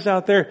at guys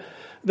out there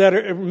that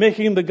are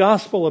making the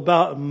gospel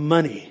about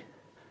money.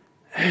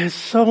 It's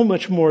so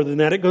much more than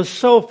that. It goes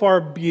so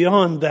far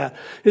beyond that.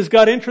 Is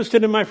God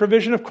interested in my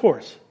provision? Of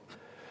course.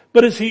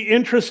 But is he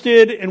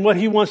interested in what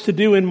he wants to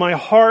do in my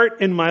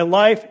heart, in my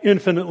life?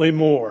 Infinitely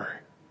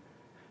more.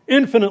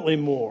 Infinitely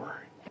more.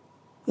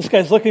 This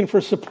guy's looking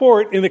for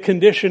support in the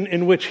condition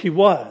in which he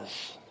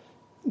was.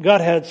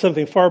 God had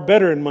something far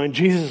better in mind.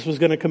 Jesus was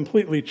going to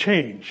completely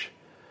change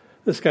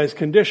this guy's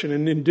condition,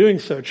 and in doing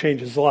so,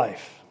 change his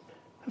life.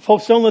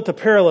 Folks, don't let the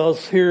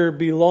parallels here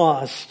be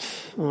lost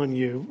on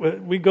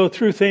you. We go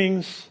through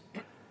things.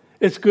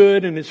 It's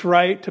good and it's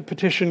right to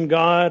petition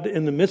God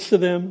in the midst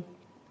of them.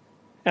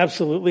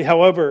 Absolutely.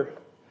 However,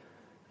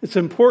 it's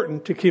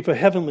important to keep a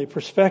heavenly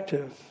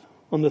perspective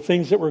on the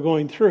things that we're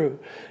going through.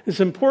 It's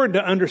important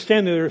to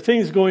understand that there are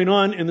things going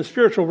on in the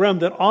spiritual realm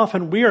that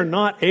often we are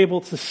not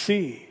able to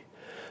see.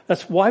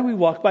 That's why we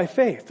walk by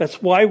faith.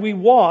 That's why we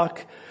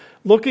walk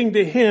looking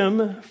to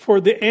Him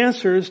for the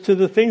answers to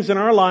the things in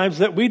our lives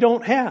that we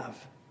don't have.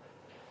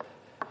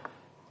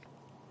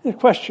 A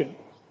question.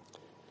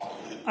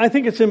 I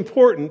think it's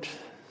important,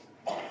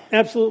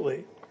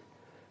 absolutely,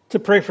 to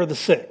pray for the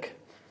sick.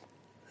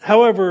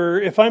 However,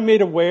 if I'm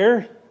made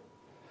aware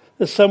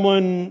that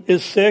someone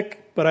is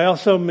sick but I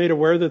also am made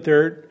aware that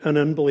they're an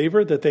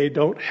unbeliever, that they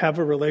don't have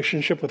a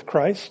relationship with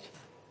Christ.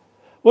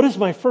 What is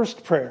my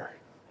first prayer?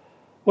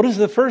 What is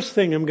the first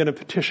thing I'm going to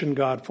petition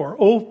God for?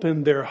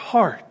 Open their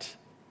heart.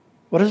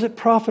 What does it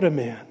profit a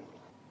man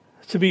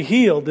to be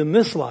healed in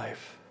this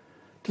life,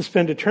 to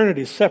spend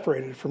eternity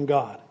separated from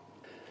God?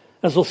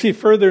 As we'll see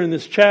further in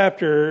this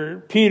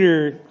chapter,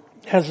 Peter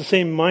has the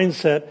same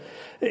mindset.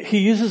 He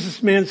uses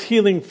this man's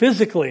healing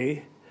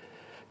physically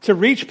to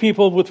reach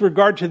people with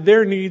regard to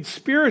their needs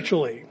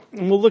spiritually.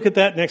 And we'll look at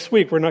that next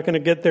week. We're not going to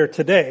get there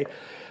today.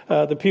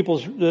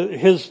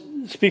 His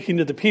speaking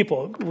to the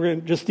people. We're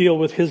going to just deal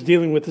with his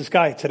dealing with this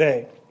guy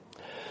today.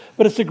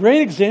 But it's a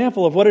great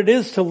example of what it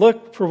is to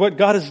look for what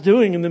God is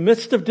doing in the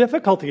midst of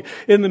difficulty,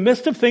 in the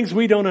midst of things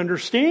we don't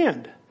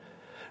understand.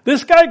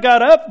 This guy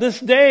got up this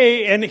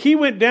day and he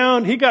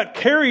got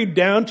carried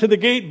down to the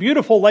gate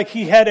beautiful like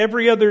he had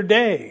every other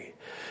day.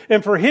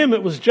 And for him,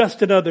 it was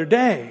just another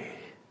day.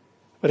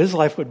 But his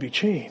life would be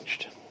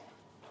changed.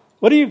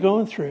 What are you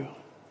going through?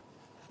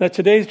 That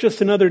today's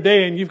just another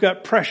day and you've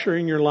got pressure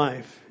in your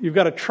life. You've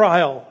got a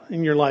trial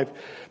in your life.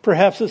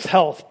 Perhaps it's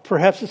health.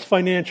 Perhaps it's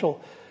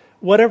financial.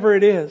 Whatever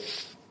it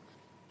is,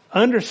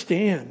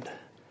 understand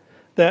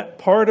that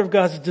part of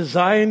God's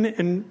design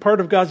and part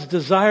of God's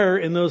desire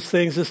in those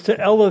things is to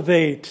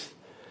elevate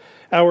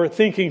our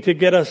thinking, to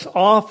get us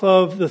off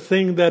of the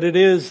thing that it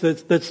is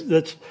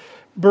that's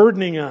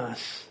burdening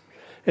us,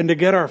 and to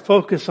get our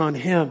focus on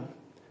Him,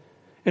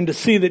 and to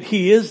see that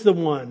He is the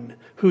one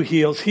who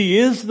heals. He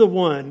is the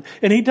one,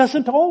 and He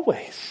doesn't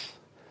always.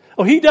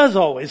 Oh, He does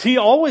always. He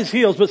always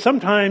heals, but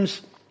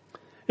sometimes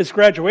it's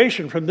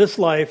graduation from this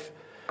life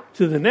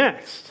to the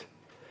next.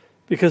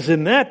 Because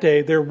in that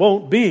day, there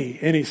won't be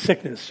any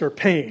sickness or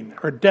pain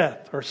or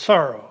death or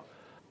sorrow.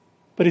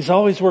 But He's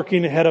always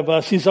working ahead of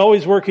us. He's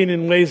always working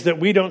in ways that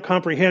we don't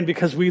comprehend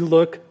because we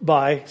look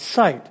by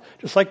sight.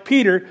 Just like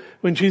Peter,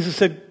 when Jesus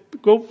said,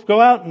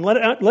 go out and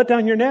let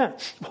down your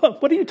nets.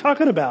 What are you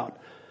talking about?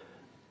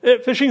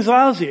 Fishing's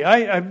lousy.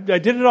 I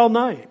did it all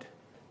night.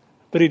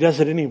 But He does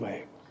it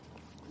anyway.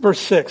 Verse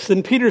 6,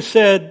 then Peter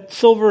said,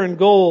 silver and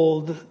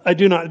gold I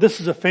do not. This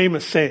is a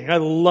famous saying. I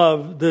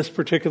love this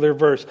particular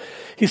verse.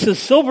 He says,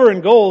 silver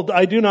and gold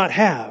I do not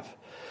have.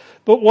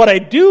 But what I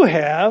do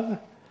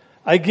have,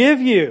 I give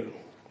you.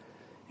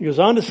 He goes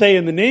on to say,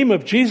 in the name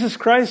of Jesus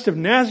Christ of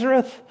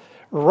Nazareth,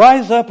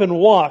 rise up and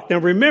walk. Now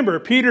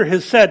remember, Peter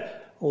has said,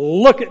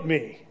 look at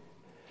me.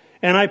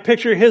 And I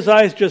picture his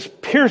eyes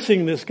just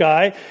piercing this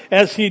guy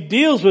as he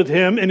deals with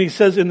him. And he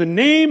says, in the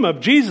name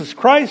of Jesus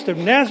Christ of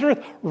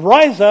Nazareth,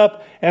 rise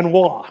up and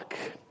walk.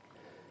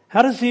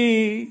 How does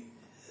he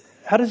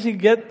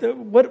get,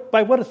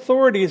 by what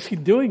authority is he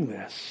doing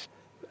this?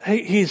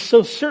 He's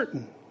so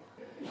certain.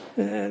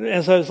 And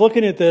as I was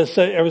looking at this,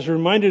 I was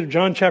reminded of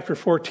John chapter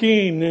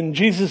 14. And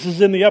Jesus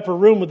is in the upper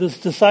room with his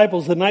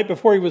disciples the night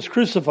before He was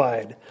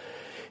crucified.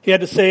 He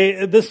had to say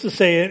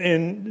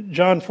in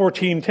John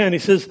 14:10. He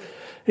says,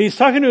 he's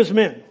talking to his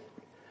men,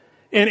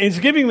 and he's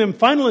giving them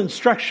final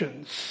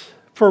instructions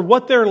for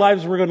what their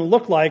lives were going to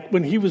look like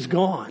when He was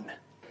gone.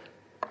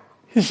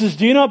 He says,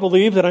 do you not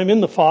believe that I'm in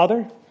the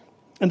Father,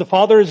 and the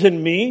Father is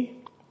in me?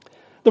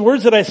 The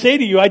words that I say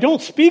to you, I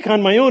don't speak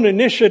on my own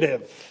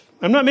initiative.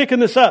 I'm not making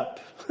this up,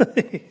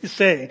 he's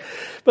saying.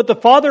 But the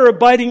Father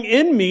abiding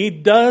in me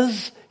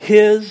does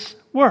His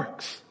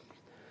works.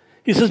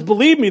 He says,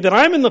 believe me that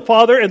I'm in the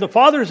Father and the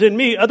Father is in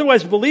me.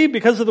 Otherwise believe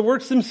because of the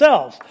works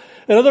themselves.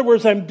 In other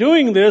words, I'm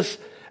doing this,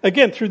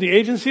 again, through the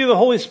agency of the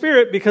Holy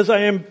Spirit because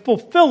I am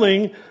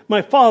fulfilling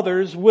my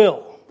Father's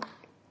will.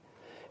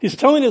 He's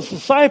telling His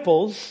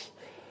disciples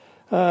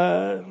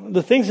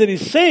the things that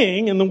He's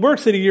saying and the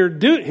works that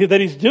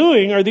He's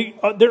doing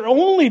they're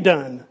only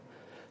done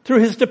through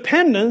His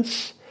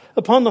dependence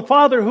upon the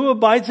Father who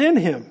abides in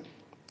Him.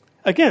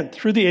 Again,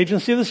 through the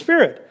agency of the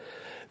Spirit.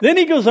 Then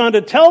He goes on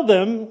to tell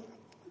them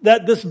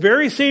that this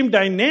very same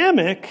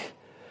dynamic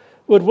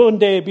would one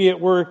day be at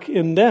work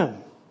in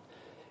them.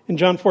 In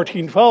John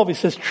 14:12, He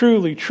says,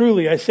 truly,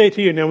 truly, I say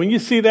to you. Now, when you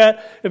see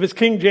that, if it's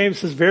King James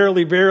says,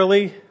 verily,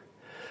 verily,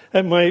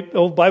 at my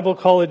old Bible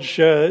college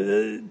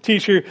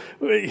teacher,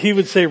 he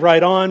would say,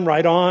 right on,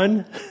 right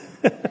on.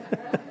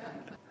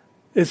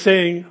 It's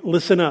saying,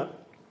 listen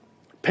up,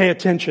 pay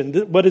attention.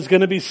 What is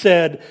going to be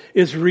said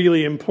is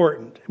really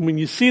important. And when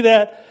you see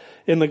that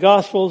in the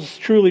Gospels,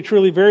 truly,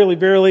 truly, verily,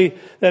 verily,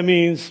 that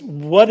means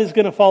what is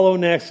going to follow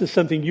next is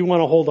something you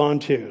want to hold on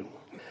to.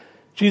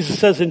 Jesus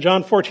says in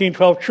John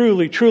 14:12,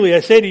 truly, truly, I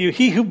say to you,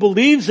 he who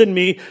believes in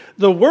me,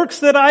 the works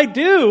that I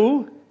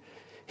do,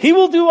 he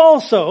will do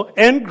also,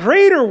 and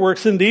greater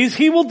works than these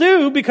he will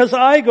do because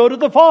I go to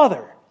the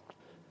Father.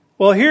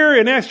 Well, here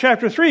in Acts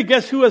chapter 3,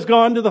 guess who has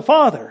gone to the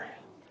Father?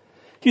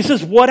 He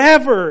says,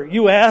 whatever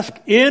you ask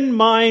in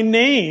my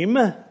name,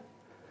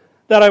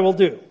 that I will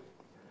do,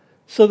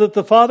 so that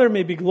the Father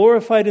may be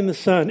glorified in the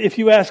Son. If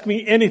you ask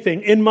me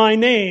anything in my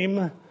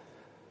name,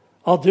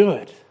 I'll do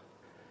it.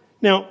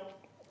 Now,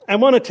 I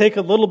want to take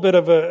a little bit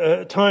of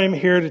a time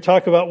here to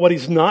talk about what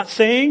He's not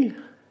saying.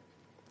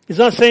 He's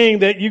not saying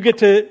that you get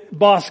to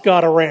boss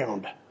God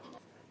around.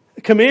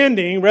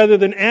 commanding rather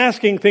than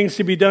asking things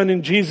to be done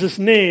in Jesus'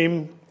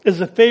 name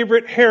is a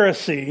favorite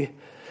heresy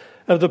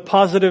of the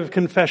positive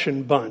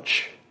confession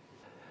bunch.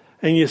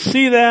 And you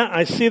see that,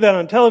 I see that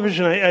on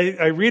television,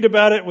 I read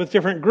about it with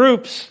different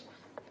groups,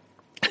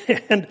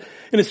 and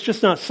it's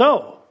just not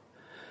so.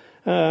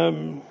 I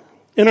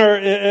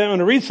want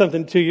to read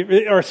something to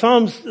you. Our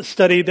Psalms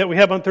study that we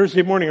have on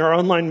Thursday morning, our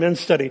online men's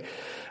study,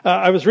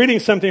 I was reading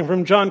something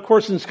from John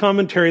Corson's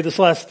commentary this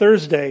last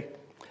Thursday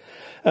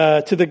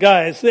to the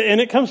guys, and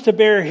it comes to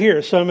bear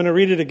here, so I'm going to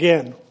read it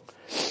again.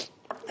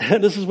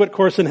 This is what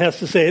Corson has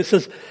to say. It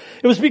says,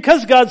 "It was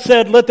because God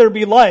said, 'Let there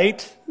be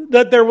light,'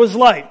 that there was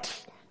light."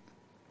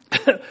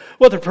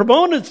 What the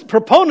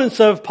proponents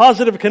of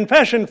positive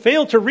confession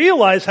fail to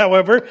realize,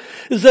 however,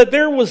 is that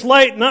there was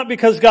light not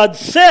because God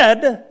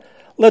said,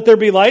 "Let there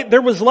be light."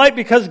 There was light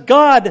because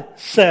God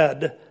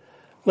said,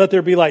 "Let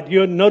there be light."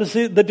 You notice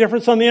the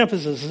difference on the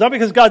emphasis. It's not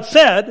because God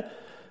said,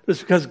 it's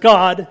because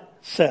God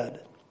said,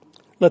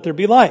 "Let there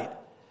be light."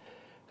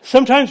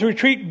 Sometimes we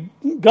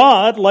treat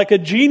God like a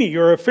genie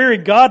or a fairy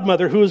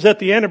godmother who is at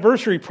the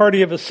anniversary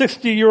party of a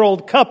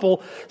 60-year-old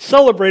couple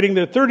celebrating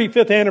their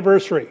 35th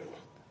anniversary.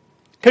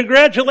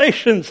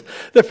 "Congratulations,"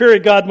 the fairy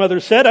godmother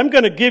said. "I'm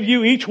going to give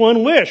you each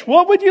one wish.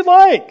 What would you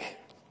like?"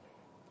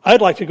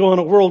 "I'd like to go on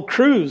a world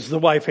cruise," the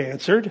wife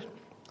answered.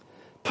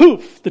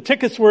 Poof, the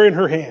tickets were in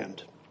her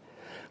hand.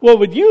 "What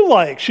would you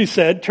like?" she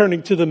said,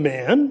 turning to the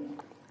man.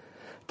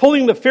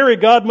 Pulling the fairy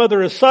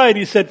godmother aside,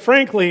 he said,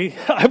 "Frankly,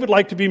 I would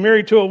like to be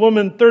married to a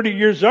woman 30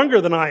 years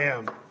younger than I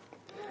am."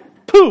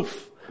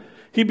 Poof,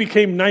 he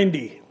became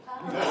 90.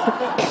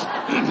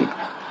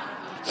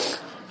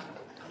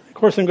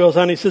 Corson goes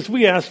on, he says,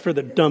 "We asked for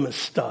the dumbest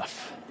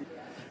stuff.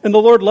 And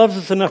the Lord loves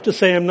us enough to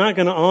say, I'm not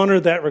going to honor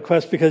that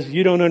request because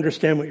you don't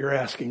understand what you're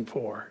asking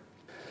for."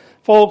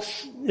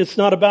 Folks, it's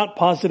not about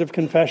positive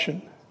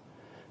confession.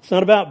 It's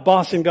not about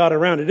bossing God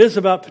around. It is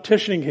about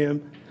petitioning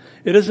Him.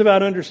 It is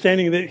about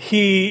understanding that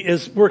He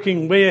is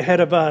working way ahead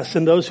of us.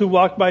 And those who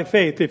walk by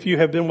faith, if you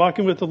have been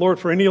walking with the Lord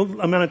for any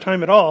amount of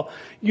time at all,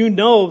 you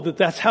know that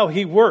that's how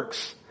He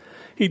works.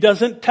 He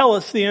doesn't tell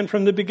us the end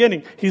from the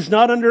beginning. He's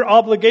not under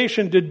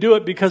obligation to do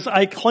it because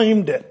I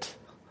claimed it.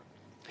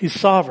 He's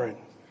sovereign.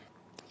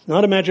 It's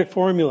not a magic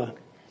formula.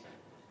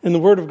 In the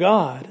Word of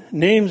God,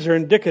 names are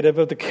indicative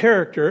of the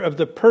character of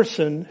the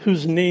person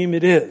whose name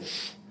it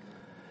is.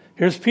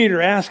 Here's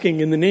Peter asking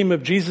in the name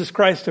of Jesus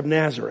Christ of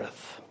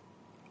Nazareth.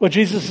 What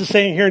Jesus is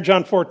saying here in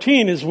John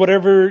 14 is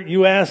whatever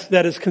you ask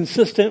that is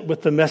consistent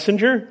with the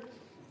messenger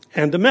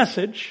and the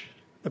message,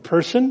 the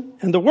person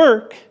and the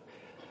work,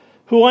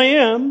 who I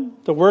am,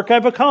 the work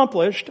I've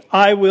accomplished,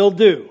 I will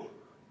do.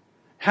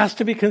 Has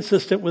to be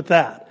consistent with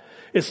that.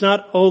 It's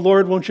not, "Oh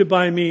Lord, won't you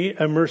buy me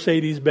a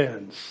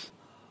Mercedes-Benz?"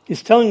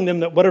 He's telling them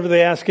that whatever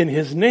they ask in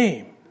His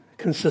name,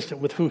 consistent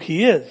with who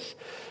He is,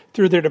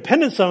 through their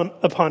dependence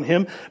upon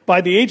Him,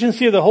 by the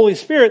agency of the Holy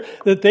Spirit,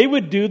 that they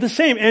would do the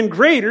same and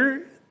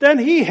greater than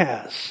He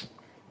has.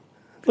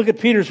 Look at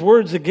Peter's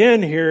words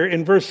again here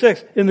in verse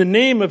 6. "In the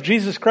name of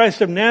Jesus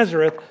Christ of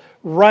Nazareth,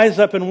 rise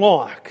up and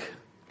walk."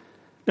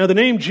 Now the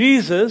name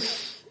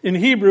Jesus in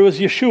Hebrew is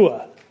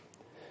Yeshua.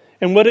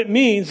 And what it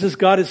means is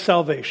God is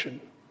salvation.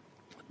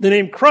 The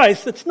name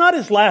Christ, that's not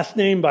His last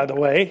name, by the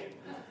way.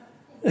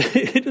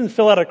 He didn't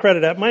fill out a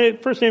credit app. My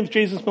first name is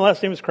Jesus, my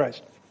last name is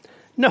Christ.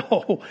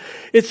 No,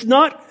 it's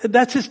not.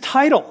 That's His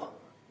title.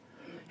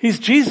 He's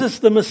Jesus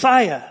the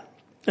Messiah.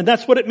 And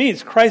that's what it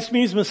means. Christ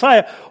means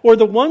Messiah, or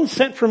the one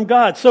sent from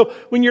God. So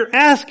when you're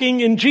asking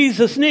in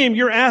Jesus' name,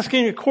 you're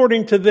asking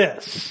according to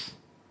this.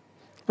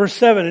 Verse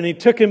 7, "And He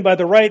took him by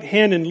the right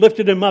hand and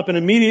lifted him up, and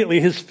immediately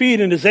his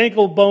feet and his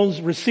ankle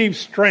bones received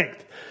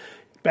strength."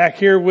 Back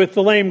here with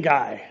the lame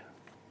guy.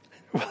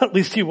 Well, at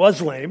least he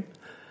was lame.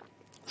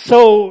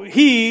 "So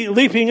he,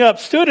 leaping up,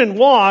 stood and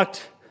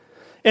walked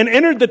and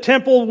entered the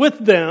temple with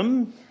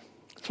them."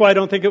 That's why I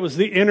don't think it was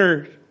the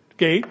inner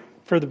gate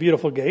for the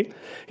beautiful gate.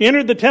 "He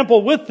entered the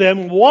temple with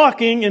them,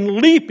 walking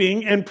and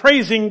leaping and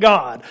praising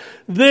God."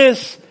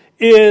 This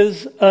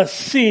is a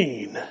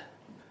scene.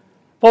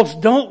 Folks,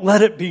 don't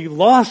let it be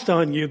lost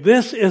on you.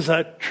 This is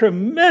a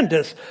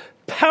tremendous,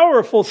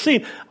 powerful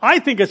scene. I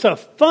think it's a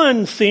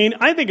fun scene.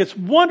 I think it's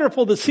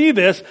wonderful to see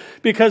this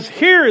because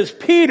here is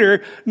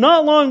Peter,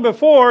 not long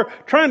before,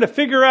 trying to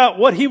figure out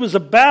what he was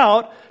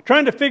about,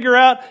 trying to figure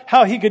out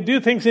how he could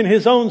do things in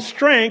his own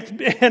strength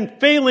and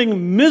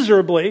failing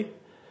miserably.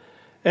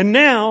 And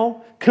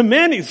now,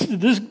 commanding,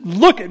 just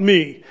look at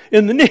me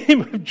in the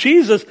name of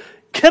Jesus,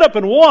 get up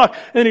and walk.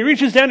 And he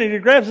reaches down and he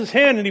grabs his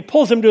hand and he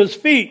pulls him to his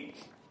feet.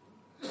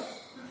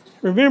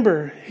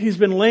 Remember, he's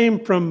been lame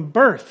from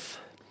birth.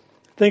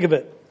 Think of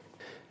it.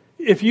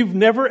 If you've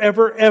never,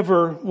 ever,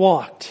 ever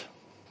walked,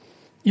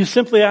 you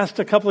simply asked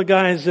a couple of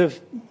guys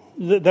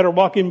that are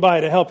walking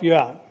by to help you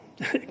out,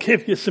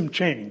 give you some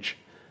change.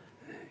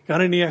 Got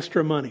any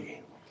extra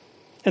money?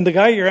 And the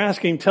guy you're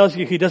asking tells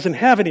you he doesn't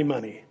have any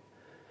money.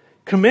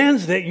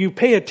 Commands that you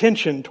pay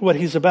attention to what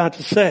he's about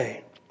to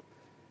say.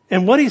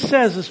 And what he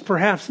says is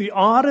perhaps the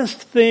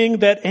oddest thing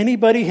that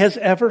anybody has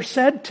ever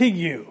said to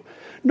you.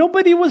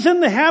 Nobody was in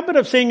the habit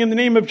of saying, in the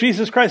name of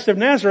Jesus Christ of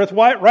Nazareth,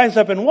 rise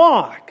up and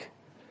walk.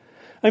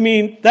 I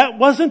mean, that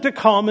wasn't a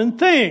common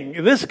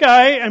thing. This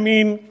guy, I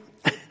mean,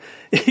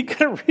 you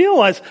gotta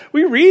realize,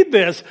 we read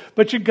this,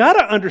 but you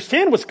gotta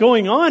understand what's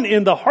going on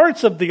in the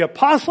hearts of the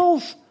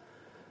apostles.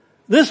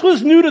 This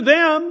was new to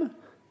them,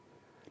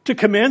 to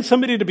command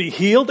somebody to be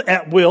healed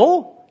at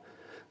will.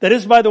 That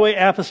is, by the way,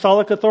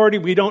 apostolic authority.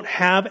 We don't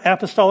have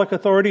apostolic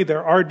authority.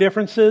 There are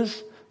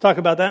differences. Talk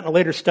about that in a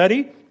later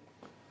study.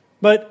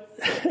 But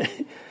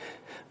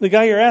the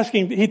guy you're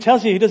asking, he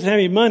tells you he doesn't have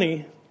any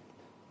money.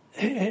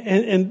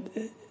 And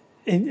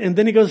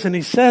then he goes and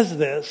he says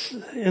this,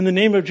 in the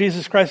name of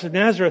Jesus Christ of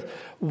Nazareth,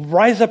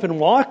 rise up and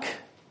walk.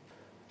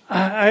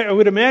 I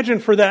would imagine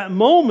for that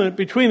moment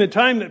between the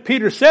time that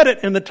Peter said it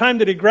and the time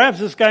that he grabs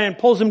this guy and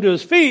pulls him to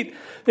his feet,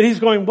 that he's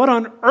going, what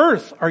on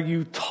earth are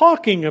you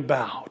talking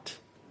about?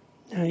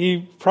 And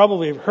you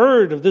probably have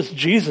heard of this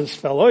Jesus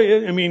fellow.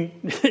 I mean,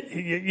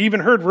 you even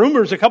heard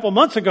rumors a couple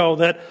months ago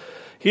that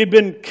he had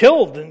been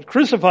killed and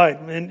crucified.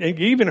 And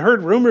you even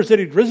heard rumors that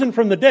he'd risen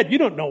from the dead. You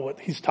don't know what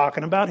he's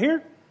talking about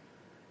here.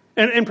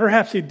 And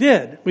perhaps he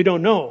did. We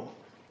don't know.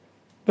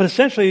 But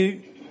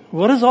essentially,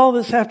 what does all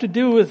this have to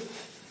do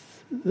with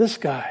this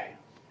guy?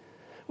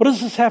 What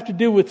does this have to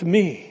do with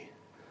me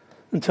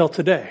until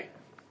today?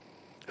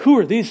 Who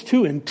are these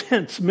two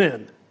intense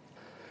men?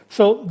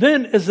 So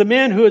then, as the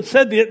man who had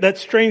said that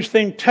strange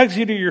thing tugs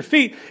you to your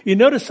feet, you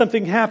notice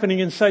something happening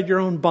inside your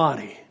own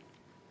body.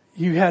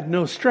 You had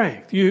no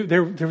strength.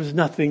 There was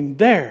nothing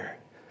there.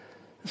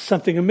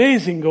 Something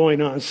amazing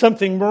going on,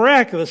 something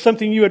miraculous,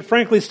 something you had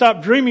frankly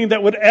stopped dreaming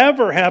that would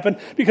ever happen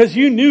because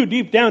you knew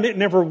deep down it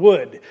never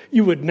would.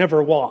 You would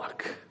never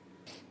walk.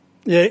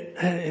 Yet,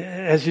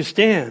 as you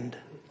stand,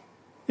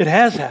 it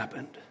has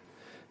happened.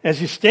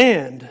 As you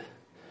stand,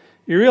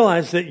 you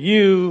realize that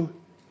you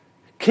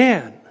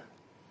can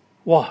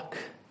walk.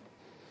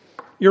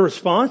 Your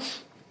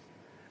response?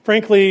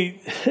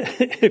 Frankly,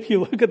 if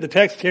you look at the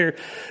text here,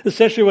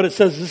 essentially what it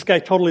says, this guy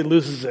totally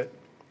loses it.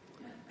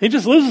 He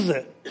just loses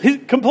it.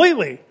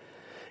 Completely.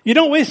 You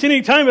don't waste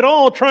any time at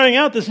all trying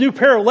out this new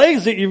pair of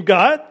legs that you've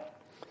got,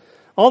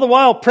 all the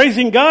while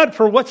praising God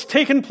for what's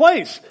taken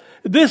place.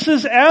 This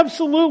is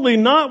absolutely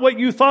not what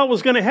you thought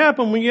was going to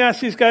happen when you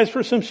asked these guys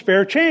for some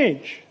spare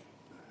change.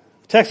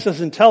 The text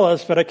doesn't tell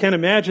us, but I can't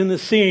imagine the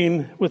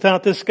scene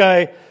without this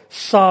guy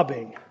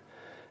sobbing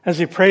as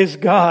he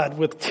praised God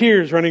with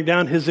tears running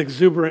down his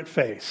exuberant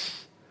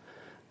face.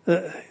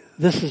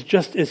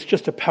 It's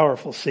just a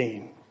powerful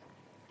scene.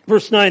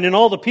 Verse 9, and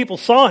all the people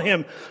saw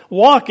him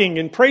walking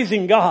and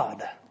praising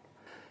God.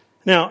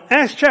 Now,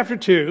 Acts chapter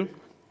 2,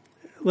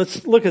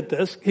 let's look at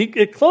this.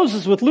 It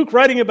closes with Luke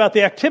writing about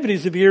the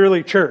activities of the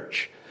early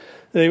church.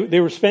 They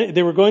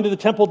were going to the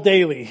temple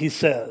daily, he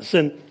says.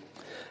 And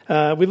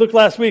we looked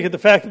last week at the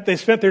fact that they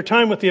spent their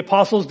time with the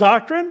apostles'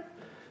 doctrine,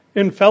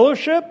 in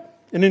fellowship,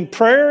 and in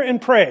prayer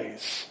and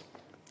praise.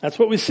 That's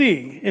what we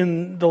see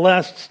in the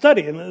last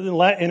study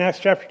in Acts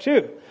chapter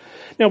 2.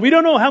 Now, we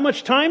don't know how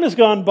much time has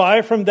gone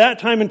by from that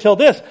time until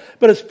this,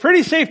 but it's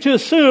pretty safe to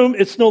assume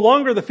it's no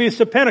longer the Feast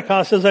of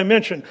Pentecost, as I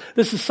mentioned.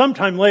 This is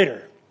sometime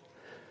later.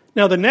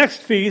 Now, the next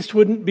feast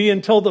wouldn't be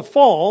until the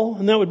fall,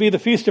 and that would be the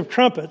Feast of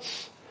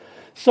Trumpets.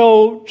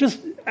 So,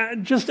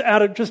 just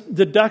out of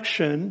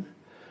deduction,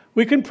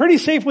 we can pretty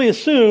safely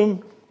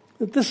assume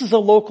that this is a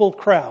local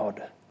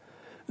crowd.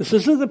 This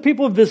isn't the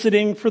people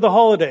visiting for the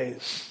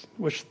holidays,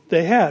 which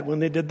they had when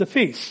they did the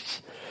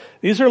feasts.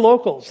 These are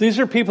locals. These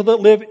are people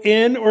that live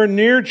in or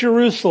near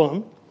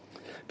Jerusalem,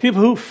 people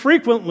who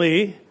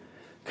frequently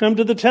come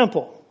to the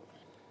temple.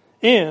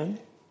 And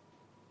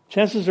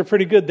chances are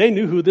pretty good they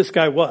knew who this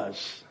guy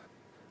was.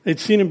 They'd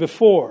seen him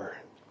before,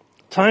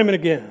 time and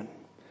again.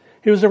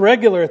 He was a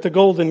regular at the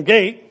Golden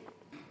Gate,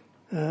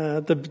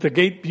 the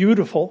Gate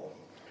Beautiful.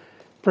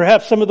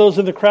 Perhaps some of those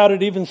in the crowd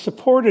had even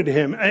supported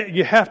him.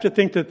 You have to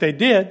think that they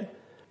did,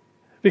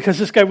 because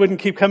this guy wouldn't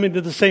keep coming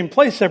to the same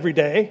place every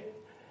day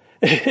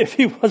if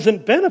he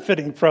wasn't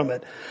benefiting from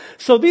it.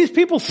 So these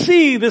people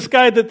see this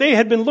guy that they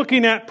had been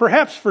looking at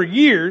perhaps for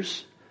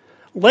years,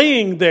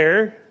 laying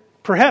there,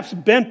 perhaps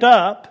bent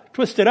up,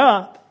 twisted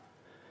up,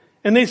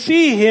 and they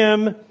see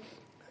him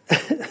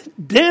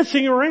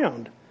dancing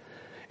around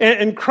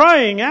and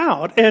crying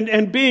out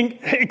and being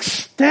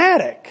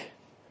ecstatic.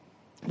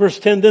 Verse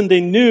 10, then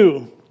they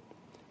knew,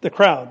 the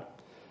crowd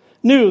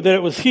knew that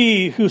it was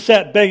he who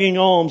sat begging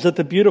alms at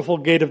the beautiful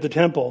gate of the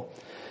temple.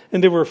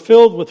 And they were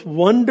filled with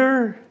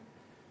wonder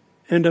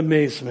and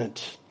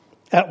amazement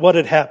at what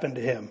had happened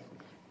to him.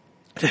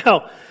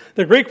 Now,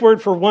 the Greek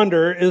word for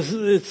wonder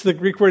it's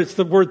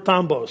the word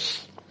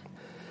thambos.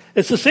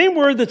 It's the same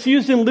word that's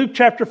used in Luke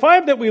chapter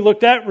 5 that we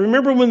looked at.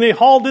 Remember when they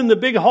hauled in the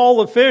big haul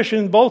of fish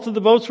and both of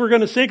the boats were going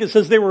to sink? It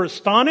says they were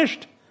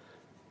astonished.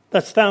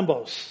 That's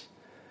thambos.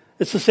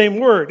 It's the same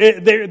word.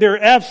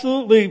 They're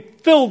absolutely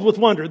filled with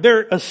wonder.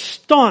 They're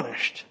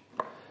astonished.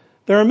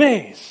 They're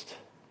amazed.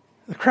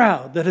 The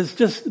crowd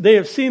they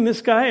have seen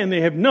this guy and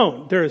they have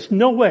known there is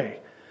no way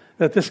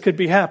that this could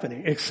be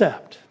happening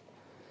except.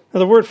 Now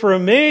the word for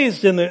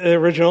amazed in the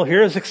original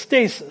here is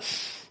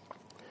ecstasis.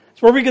 It's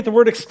It's where we get the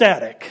word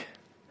ecstatic.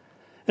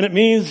 And it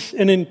means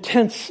an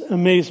intense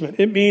amazement.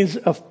 It means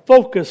a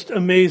focused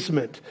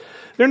amazement.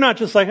 They're not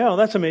just like, oh,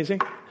 that's amazing.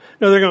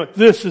 No, they're going,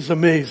 this is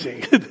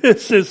amazing.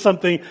 This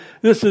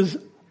is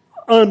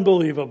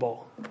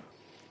unbelievable.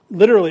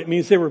 Literally, it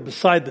means they were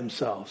beside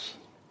themselves.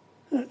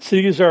 To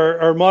use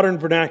our modern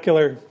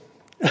vernacular,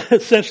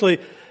 essentially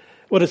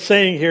what it's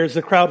saying here is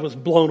the crowd was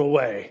blown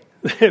away.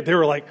 They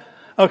were like,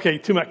 okay,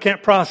 too much,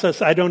 can't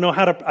process. I don't know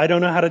how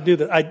to do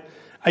that.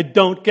 I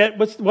don't get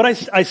what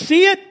I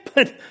see it,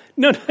 but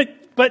no,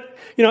 but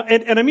you know,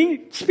 and I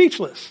mean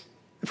speechless.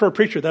 For a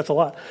preacher, that's a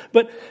lot.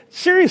 But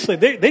seriously,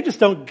 they just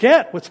don't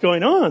get what's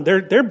going on.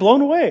 They're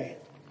blown away.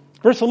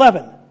 Verse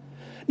 11.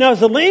 Now, as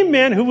the lame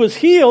man who was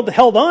healed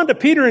held on to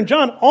Peter and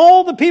John,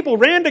 all the people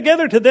ran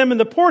together to them in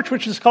the porch,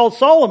 which is called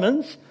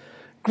Solomon's,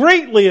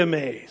 greatly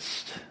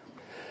amazed.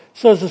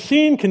 So as the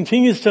scene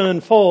continues to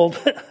unfold,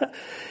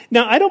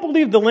 now I don't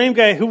believe the lame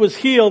guy who was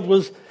healed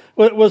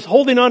was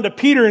holding on to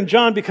Peter and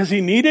John because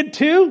he needed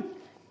to.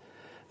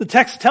 The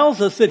text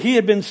tells us that he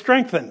had been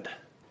strengthened.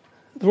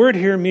 The word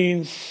here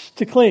means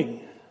to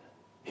cling.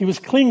 He was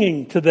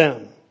clinging to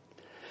them.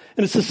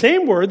 And it's the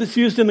same word that's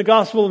used in the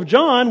Gospel of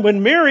John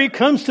when Mary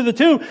comes to the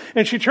tomb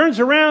and she turns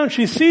around,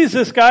 she sees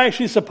this guy,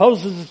 she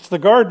supposes it's the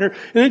gardener,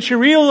 and then she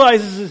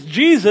realizes it's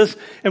Jesus,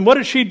 and what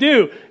does she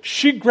do?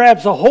 She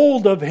grabs a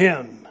hold of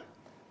him.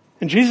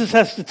 And Jesus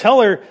has to tell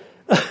her,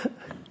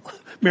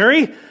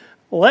 Mary,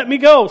 let me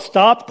go,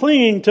 stop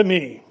clinging to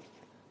me.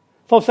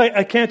 Folks,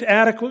 I can't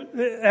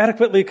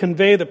adequately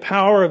convey the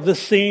power of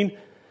this scene.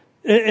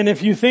 And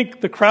if you think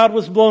the crowd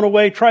was blown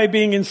away, try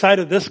being inside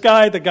of this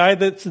guy, the guy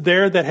that's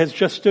there that has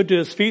just stood to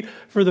his feet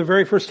for the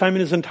very first time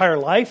in his entire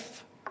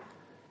life.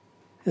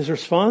 His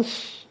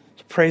response,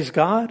 to praise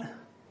God.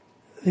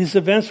 These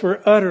events were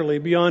utterly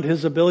beyond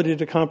his ability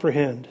to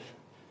comprehend.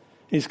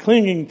 He's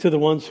clinging to the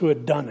ones who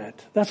had done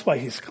it. That's why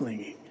he's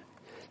clinging.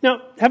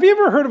 Now, have you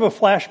ever heard of a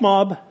flash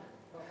mob?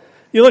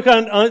 You look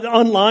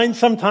online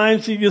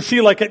sometimes, you'll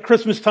see like at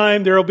Christmas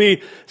time, there'll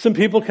be some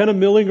people kind of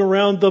milling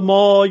around the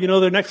mall, you know,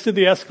 they're next to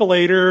the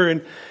escalator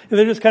and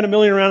they're just kind of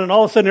milling around and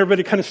all of a sudden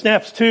everybody kind of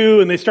snaps to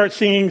and they start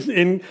singing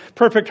in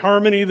perfect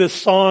harmony this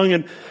song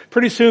and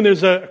pretty soon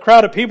there's a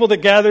crowd of people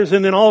that gathers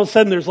and then all of a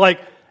sudden there's like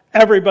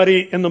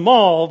everybody in the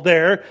mall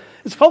there.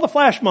 It's called a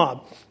flash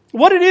mob.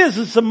 What it is,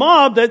 it's a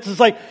mob that's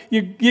like,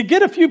 you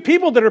get a few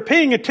people that are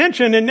paying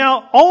attention and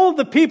now all of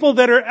the people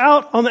that are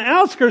out on the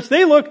outskirts,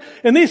 they look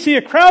and they see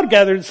a crowd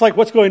gathered. It's like,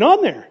 what's going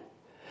on there?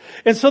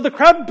 And so the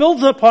crowd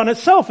builds up on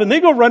itself and they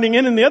go running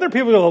in and the other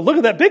people go, look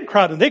at that big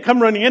crowd and they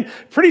come running in.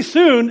 Pretty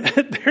soon,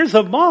 there's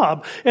a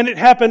mob and it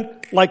happened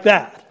like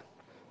that.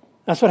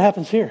 That's what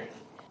happens here.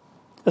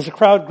 As the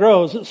crowd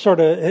grows,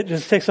 it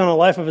just takes on a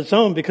life of its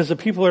own because the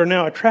people are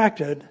now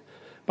attracted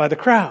by the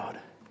crowd.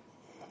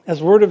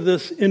 As word of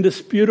this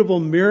indisputable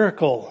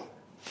miracle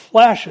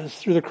flashes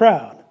through the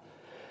crowd,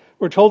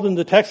 we're told in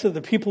the text that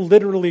the people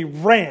literally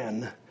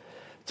ran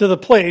to the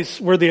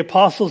place where the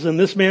apostles and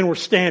this man were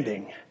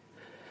standing,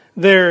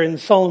 there in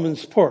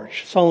Solomon's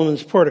porch,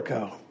 Solomon's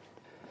portico,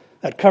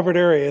 that covered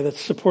area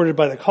that's supported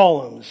by the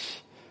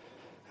columns,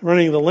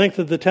 running the length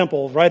of the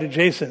temple right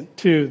adjacent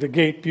to the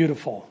gate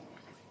beautiful.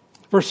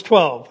 Verse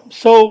 12,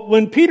 so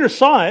when Peter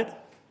saw it,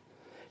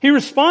 he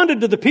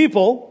responded to the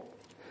people.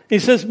 He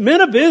says,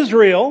 men of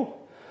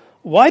Israel,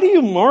 why do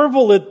you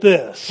marvel at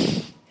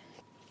this?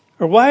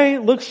 Or why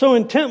look so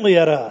intently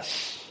at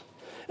us,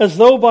 as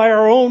though by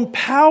our own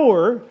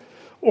power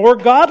or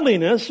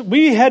godliness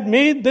we had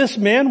made this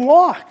man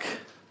walk?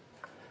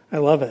 I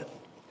love it.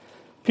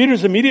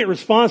 Peter's immediate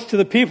response to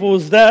the people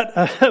was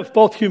that of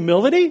both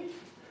humility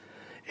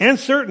and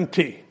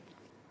certainty.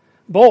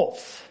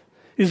 Both.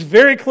 He's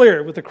very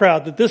clear with the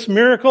crowd that this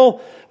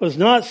miracle was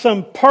not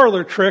some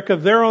parlor trick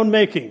of their own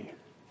making.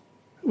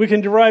 We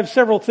can derive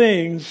several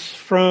things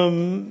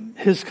from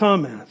his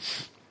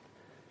comments.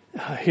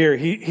 Here,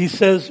 he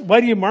says,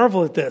 why do you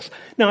marvel at this?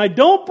 Now, I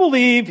don't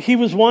believe he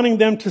was wanting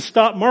them to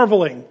stop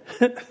marveling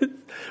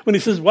when he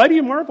says, why do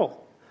you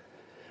marvel?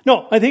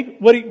 No, I think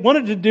what he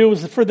wanted to do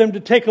was for them to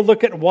take a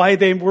look at why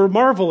they were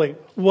marveling.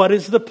 What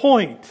is the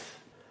point?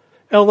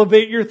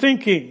 Elevate your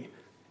thinking.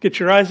 Get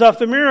your eyes off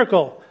the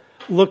miracle.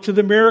 Look to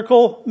the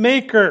miracle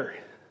maker.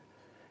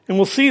 And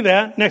we'll see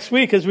that next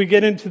week as we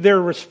get into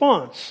their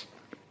response.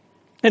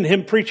 And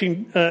him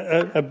preaching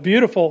a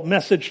beautiful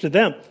message to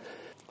them.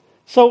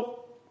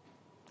 So,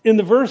 in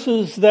the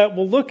verses that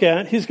we'll look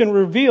at, he's going to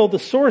reveal the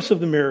source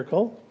of the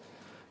miracle,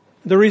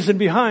 the reason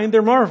behind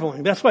their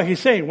marveling. That's why he's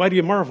saying, why do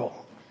you marvel?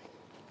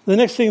 The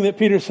next thing that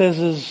Peter says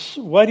is,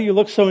 why do you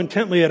look so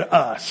intently at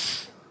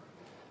us?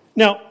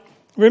 Now,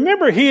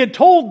 remember, he had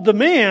told the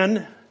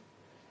man,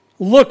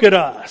 look at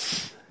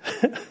us.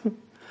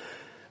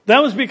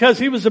 That was because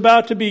he was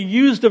about to be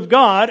used of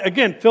God,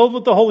 again, filled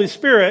with the Holy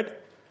Spirit,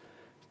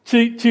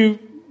 to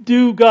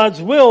do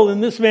God's will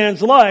in this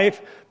man's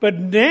life. But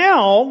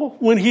now,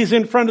 when he's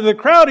in front of the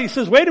crowd, he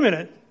says, wait a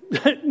minute.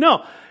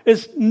 No,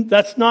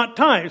 that's not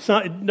time. It's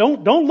not,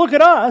 don't look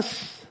at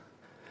us.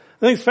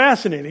 I think it's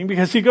fascinating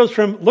because he goes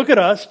from look at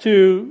us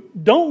to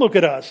don't look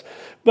at us.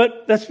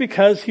 But that's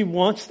because he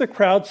wants the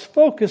crowd's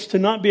focus to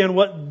not be on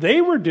what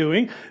they were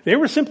doing. They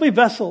were simply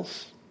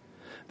vessels.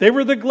 They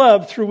were the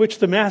glove through which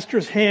the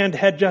master's hand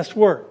had just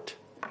worked.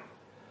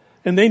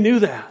 And they knew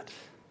that.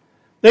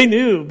 They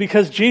knew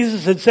because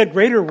Jesus had said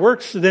greater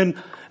works than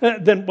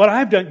what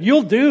I've done,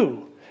 you'll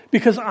do.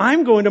 Because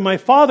I'm going to my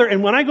Father,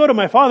 and when I go to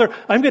my Father,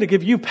 I'm going to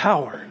give you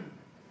power.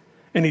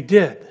 And he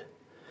did.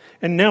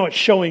 And now it's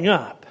showing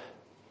up.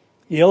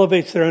 He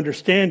elevates their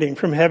understanding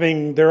from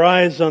having their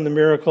eyes on the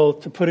miracle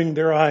to putting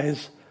their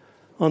eyes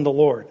on the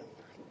Lord.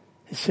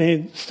 He's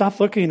saying, stop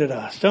looking at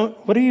us. Do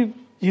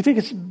you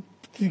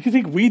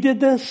think we did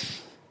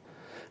this?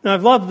 Now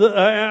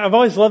I've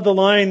always loved the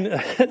line,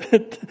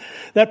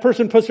 that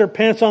person puts their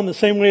pants on the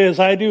same way as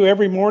I do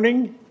every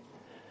morning.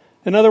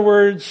 In other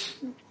words,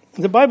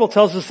 the Bible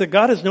tells us that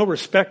God is no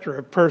respecter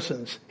of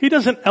persons. He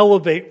doesn't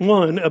elevate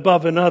one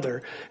above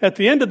another. At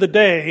the end of the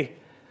day,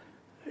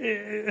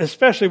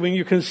 especially when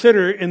you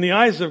consider in the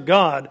eyes of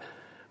God,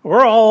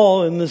 we're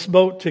all in this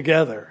boat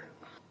together.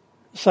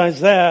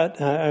 Besides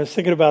that, I was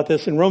thinking about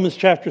this in Romans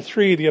chapter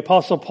 3, the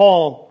Apostle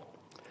Paul,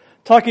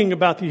 talking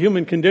about the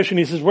human condition,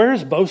 he says, where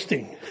is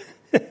boasting?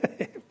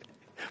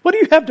 What do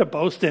you have to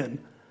boast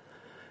in?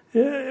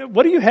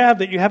 What do you have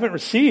that you haven't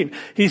received?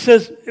 He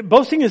says,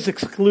 boasting is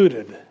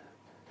excluded.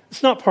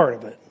 It's not part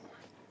of it.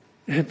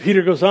 And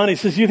Peter goes on, he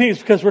says, you think it's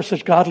because we're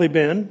such godly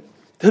men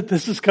that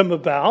this has come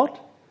about?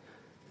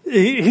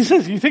 He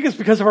says, you think it's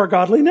because of our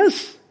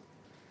godliness?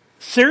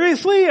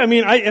 Seriously? I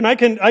mean, I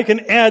can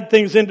add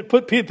things in,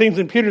 put things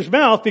in Peter's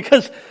mouth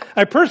because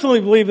I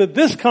personally believe that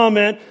this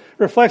comment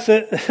reflects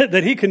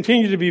that he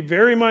continued to be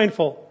very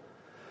mindful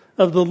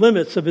of the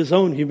limits of his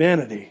own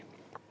humanity.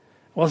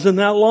 Wasn't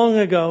that long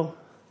ago,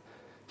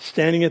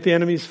 standing at the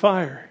enemy's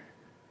fire.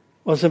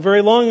 Wasn't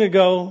very long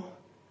ago,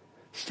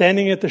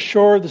 standing at the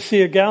shore of the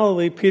Sea of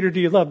Galilee. Peter, do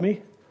you love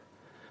me?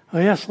 Oh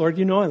yes, Lord,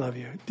 you know I love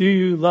you. Do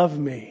you love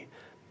me?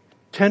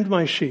 Tend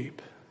my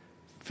sheep.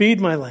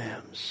 Feed my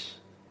lambs.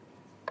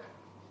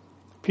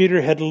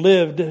 Peter had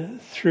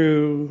lived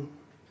through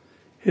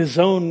his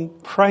own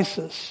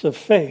crisis of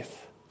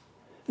faith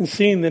and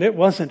seen that it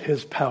wasn't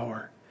his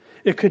power.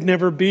 It could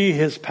never be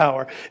his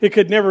power. It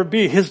could never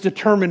be his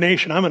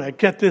determination. I'm going to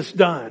get this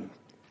done.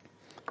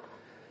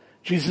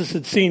 Jesus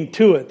had seen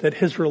to it that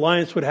his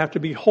reliance would have to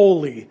be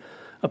wholly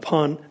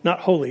upon, not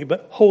holy,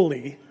 but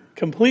wholly,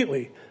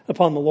 completely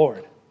upon the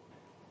Lord,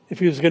 if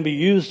he was going to be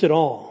used at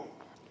all.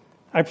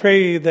 I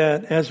pray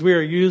that as we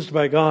are used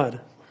by God,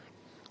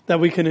 that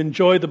we can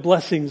enjoy the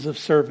blessings of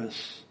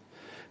service.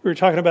 We were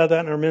talking about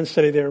that in our men's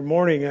study the other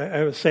morning.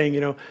 I was saying,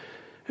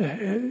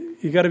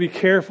 you got to be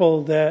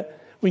careful that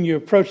when you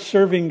approach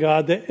serving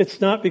God, that it's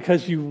not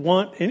because you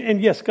want, and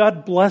yes,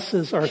 God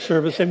blesses our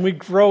service and we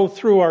grow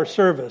through our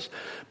service,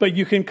 but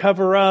you can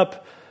cover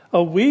up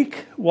a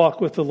weak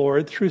walk with the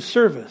Lord through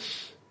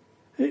service.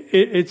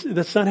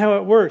 That's not how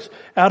it works.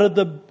 Out of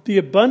the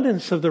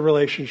abundance of the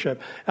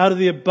relationship, out of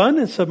the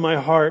abundance of my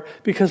heart,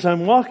 because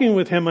I'm walking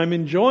with him, I'm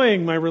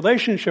enjoying my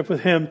relationship with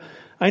him,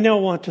 I now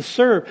want to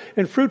serve.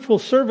 And fruitful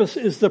service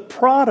is the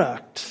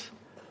product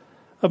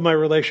of my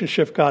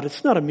relationship with God.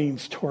 It's not a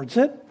means towards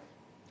it.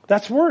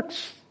 That's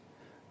works.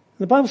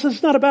 The Bible says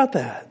it's not about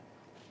that.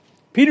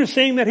 Peter's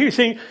saying that here. He's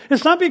saying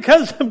it's not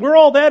because we're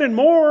all that and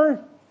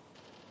more.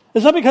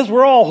 It's not because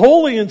we're all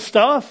holy and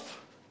stuff.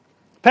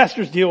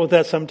 Pastors deal with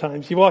that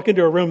sometimes. You walk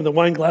into a room and the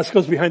wine glass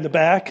goes behind the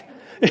back.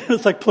 And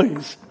it's like,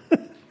 please.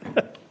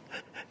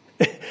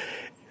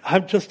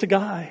 I'm just a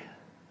guy.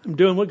 I'm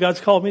doing what God's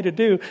called me to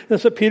do.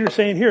 That's what Peter's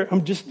saying here.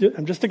 I'm just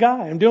a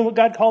guy. I'm doing what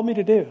God called me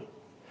to do.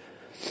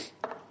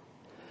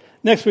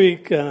 Next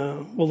week,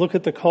 we'll look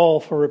at the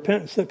call for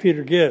repentance that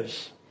Peter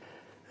gives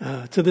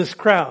to this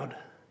crowd.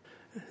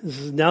 This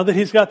is, now that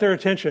he's got their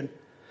attention,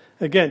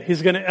 again,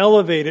 he's going to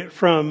elevate it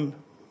from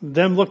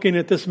them looking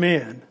at this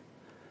man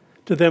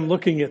to them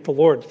looking at the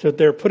Lord. So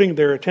they're putting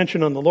their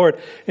attention on the Lord.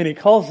 And he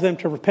calls them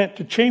to repent,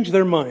 to change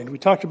their mind. We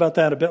talked about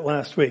that a bit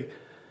last week.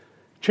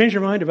 Change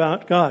your mind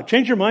about God.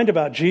 Change your mind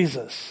about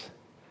Jesus.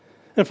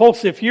 And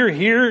folks, if you're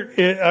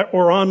here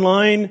or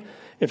online,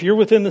 if you're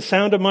within the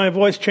sound of my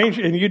voice, change,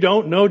 and you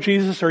don't know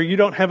Jesus or you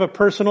don't have a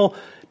personal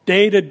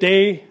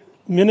day-to-day,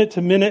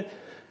 minute-to-minute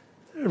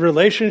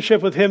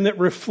relationship with him that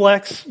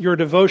reflects your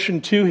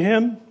devotion to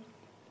him,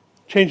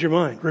 change your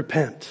mind.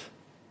 Repent.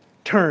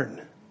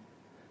 Turn.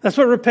 That's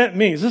what repent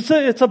means.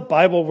 It's a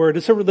Bible word.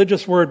 It's a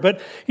religious word,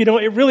 but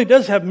it really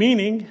does have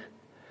meaning.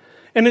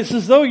 And it's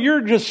as though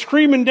you're just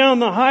screaming down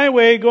the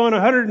highway going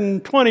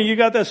 120. You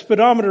got that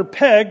speedometer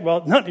pegged.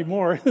 Well, not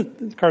anymore.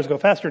 Cars go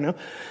faster now.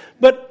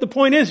 But the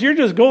point is, you're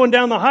just going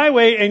down the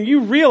highway and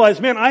you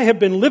realize, man, I have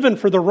been living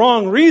for the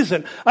wrong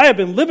reason. I have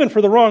been living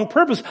for the wrong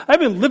purpose.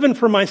 I've been living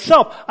for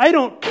myself. I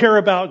don't care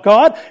about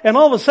God. And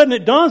all of a sudden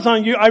it dawns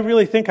on you, I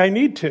really think I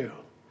need to.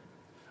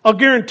 I'll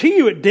guarantee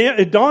you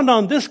it dawned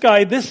on this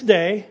guy this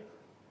day,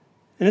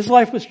 and his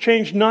life was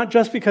changed not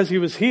just because he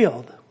was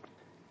healed.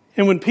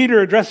 And when Peter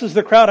addresses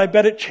the crowd, I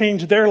bet it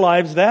changed their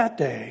lives that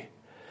day,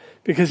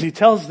 because he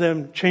tells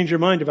them, change your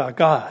mind about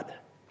God.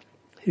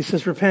 He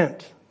says,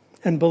 repent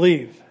and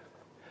believe.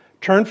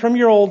 Turn from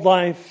your old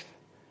life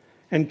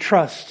and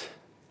trust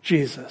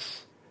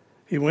Jesus.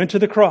 He went to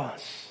the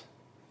cross.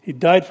 He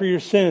died for your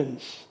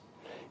sins.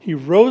 He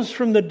rose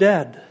from the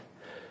dead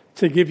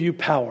to give you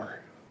power.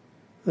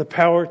 The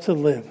power to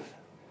live.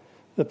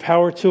 The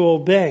power to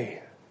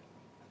obey.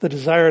 The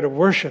desire to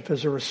worship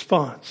as a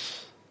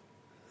response.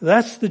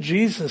 That's the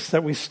Jesus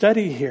that we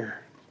study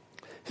here.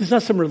 He's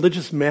not some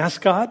religious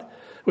mascot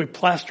we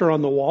plaster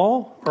on the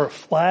wall or a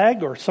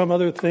flag or some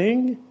other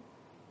thing.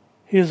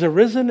 He is a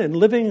risen and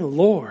living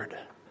Lord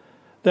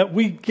that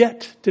we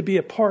get to be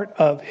a part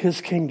of his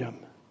kingdom.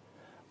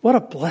 What a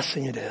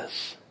blessing it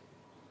is.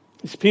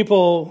 These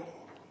people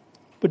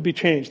would be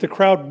changed. The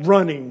crowd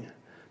running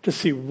to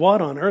see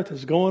what on earth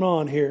is going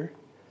on here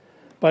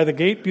by the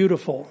gate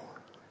beautiful.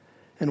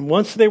 And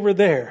once they were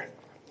there,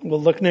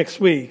 we'll look next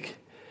week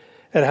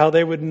at how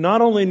they would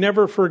not only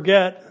never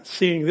forget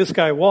seeing this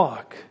guy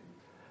walk,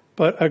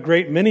 but a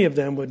great many of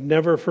them would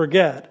never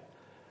forget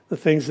the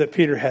things that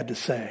Peter had to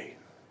say.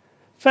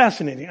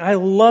 Fascinating. I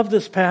love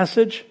this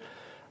passage.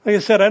 Like I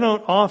said, I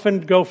don't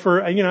often go for,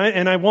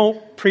 and I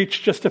won't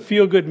preach just a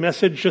feel-good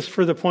message just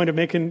for the point of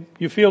making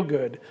you feel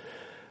good.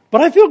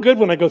 But I feel good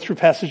when I go through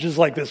passages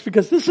like this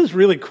because this is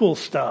really cool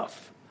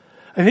stuff.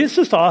 I mean, it's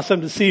just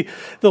awesome to see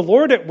the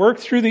Lord at work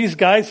through these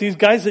guys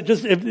that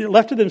just, if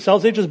left to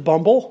themselves, they just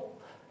bumble.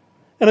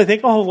 And I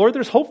think, oh, Lord,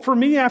 there's hope for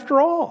me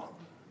after all.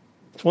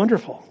 It's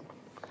wonderful.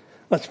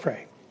 Let's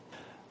pray.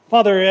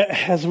 Father,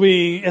 as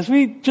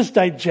we just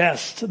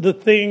digest the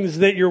things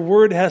that your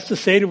word has to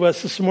say to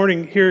us this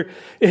morning here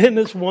in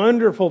this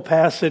wonderful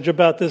passage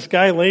about this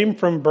guy lame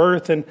from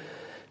birth and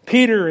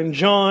Peter and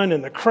John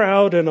and the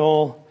crowd and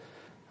all,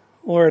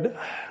 Lord,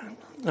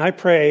 I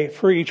pray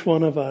for each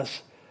one of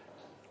us,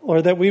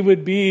 Lord, that we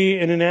would be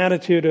in an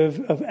attitude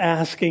of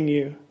asking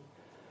you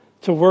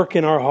to work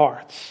in our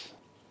hearts,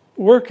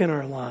 work in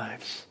our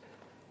lives.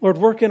 Lord,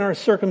 work in our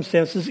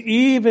circumstances,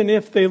 even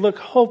if they look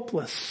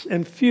hopeless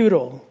and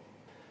futile.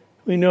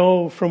 We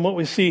know from what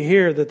we see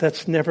here that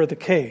that's never the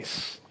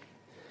case.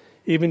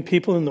 Even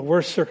people in the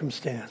worst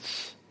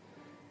circumstance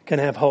can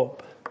have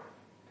hope.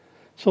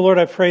 So, Lord,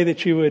 I pray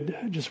that you would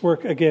just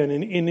work again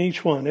in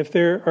each one. If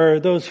there are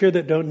those here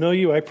that don't know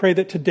you, I pray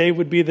that today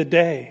would be the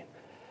day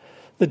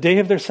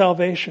of their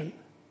salvation,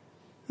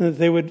 and that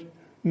they would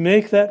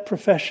make that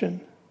profession.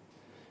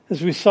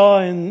 As we saw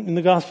in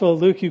the Gospel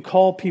of Luke, you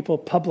call people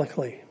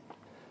publicly.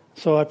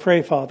 So I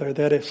pray, Father,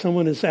 that if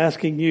someone is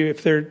asking you,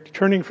 if they're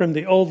turning from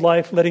the old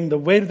life, letting the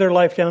weight of their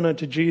life down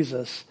onto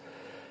Jesus,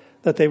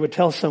 that they would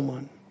tell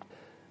someone,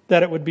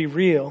 that it would be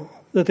real,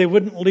 that they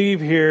wouldn't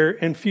leave here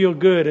and feel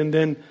good and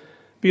then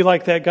be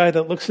like that guy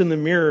that looks in the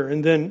mirror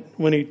and then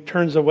when he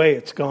turns away,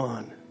 it's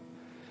gone.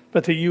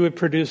 But that you would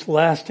produce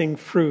lasting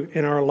fruit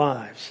in our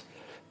lives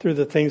through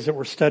the things that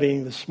we're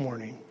studying this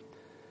morning.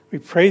 We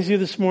praise you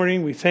this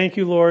morning. We thank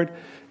you, Lord.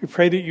 We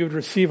pray that you would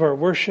receive our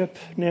worship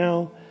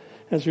now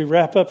as we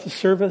wrap up the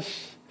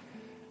service.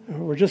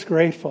 We're just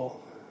grateful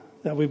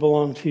that we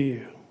belong to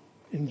you.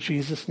 In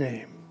Jesus'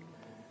 name,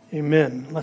 amen.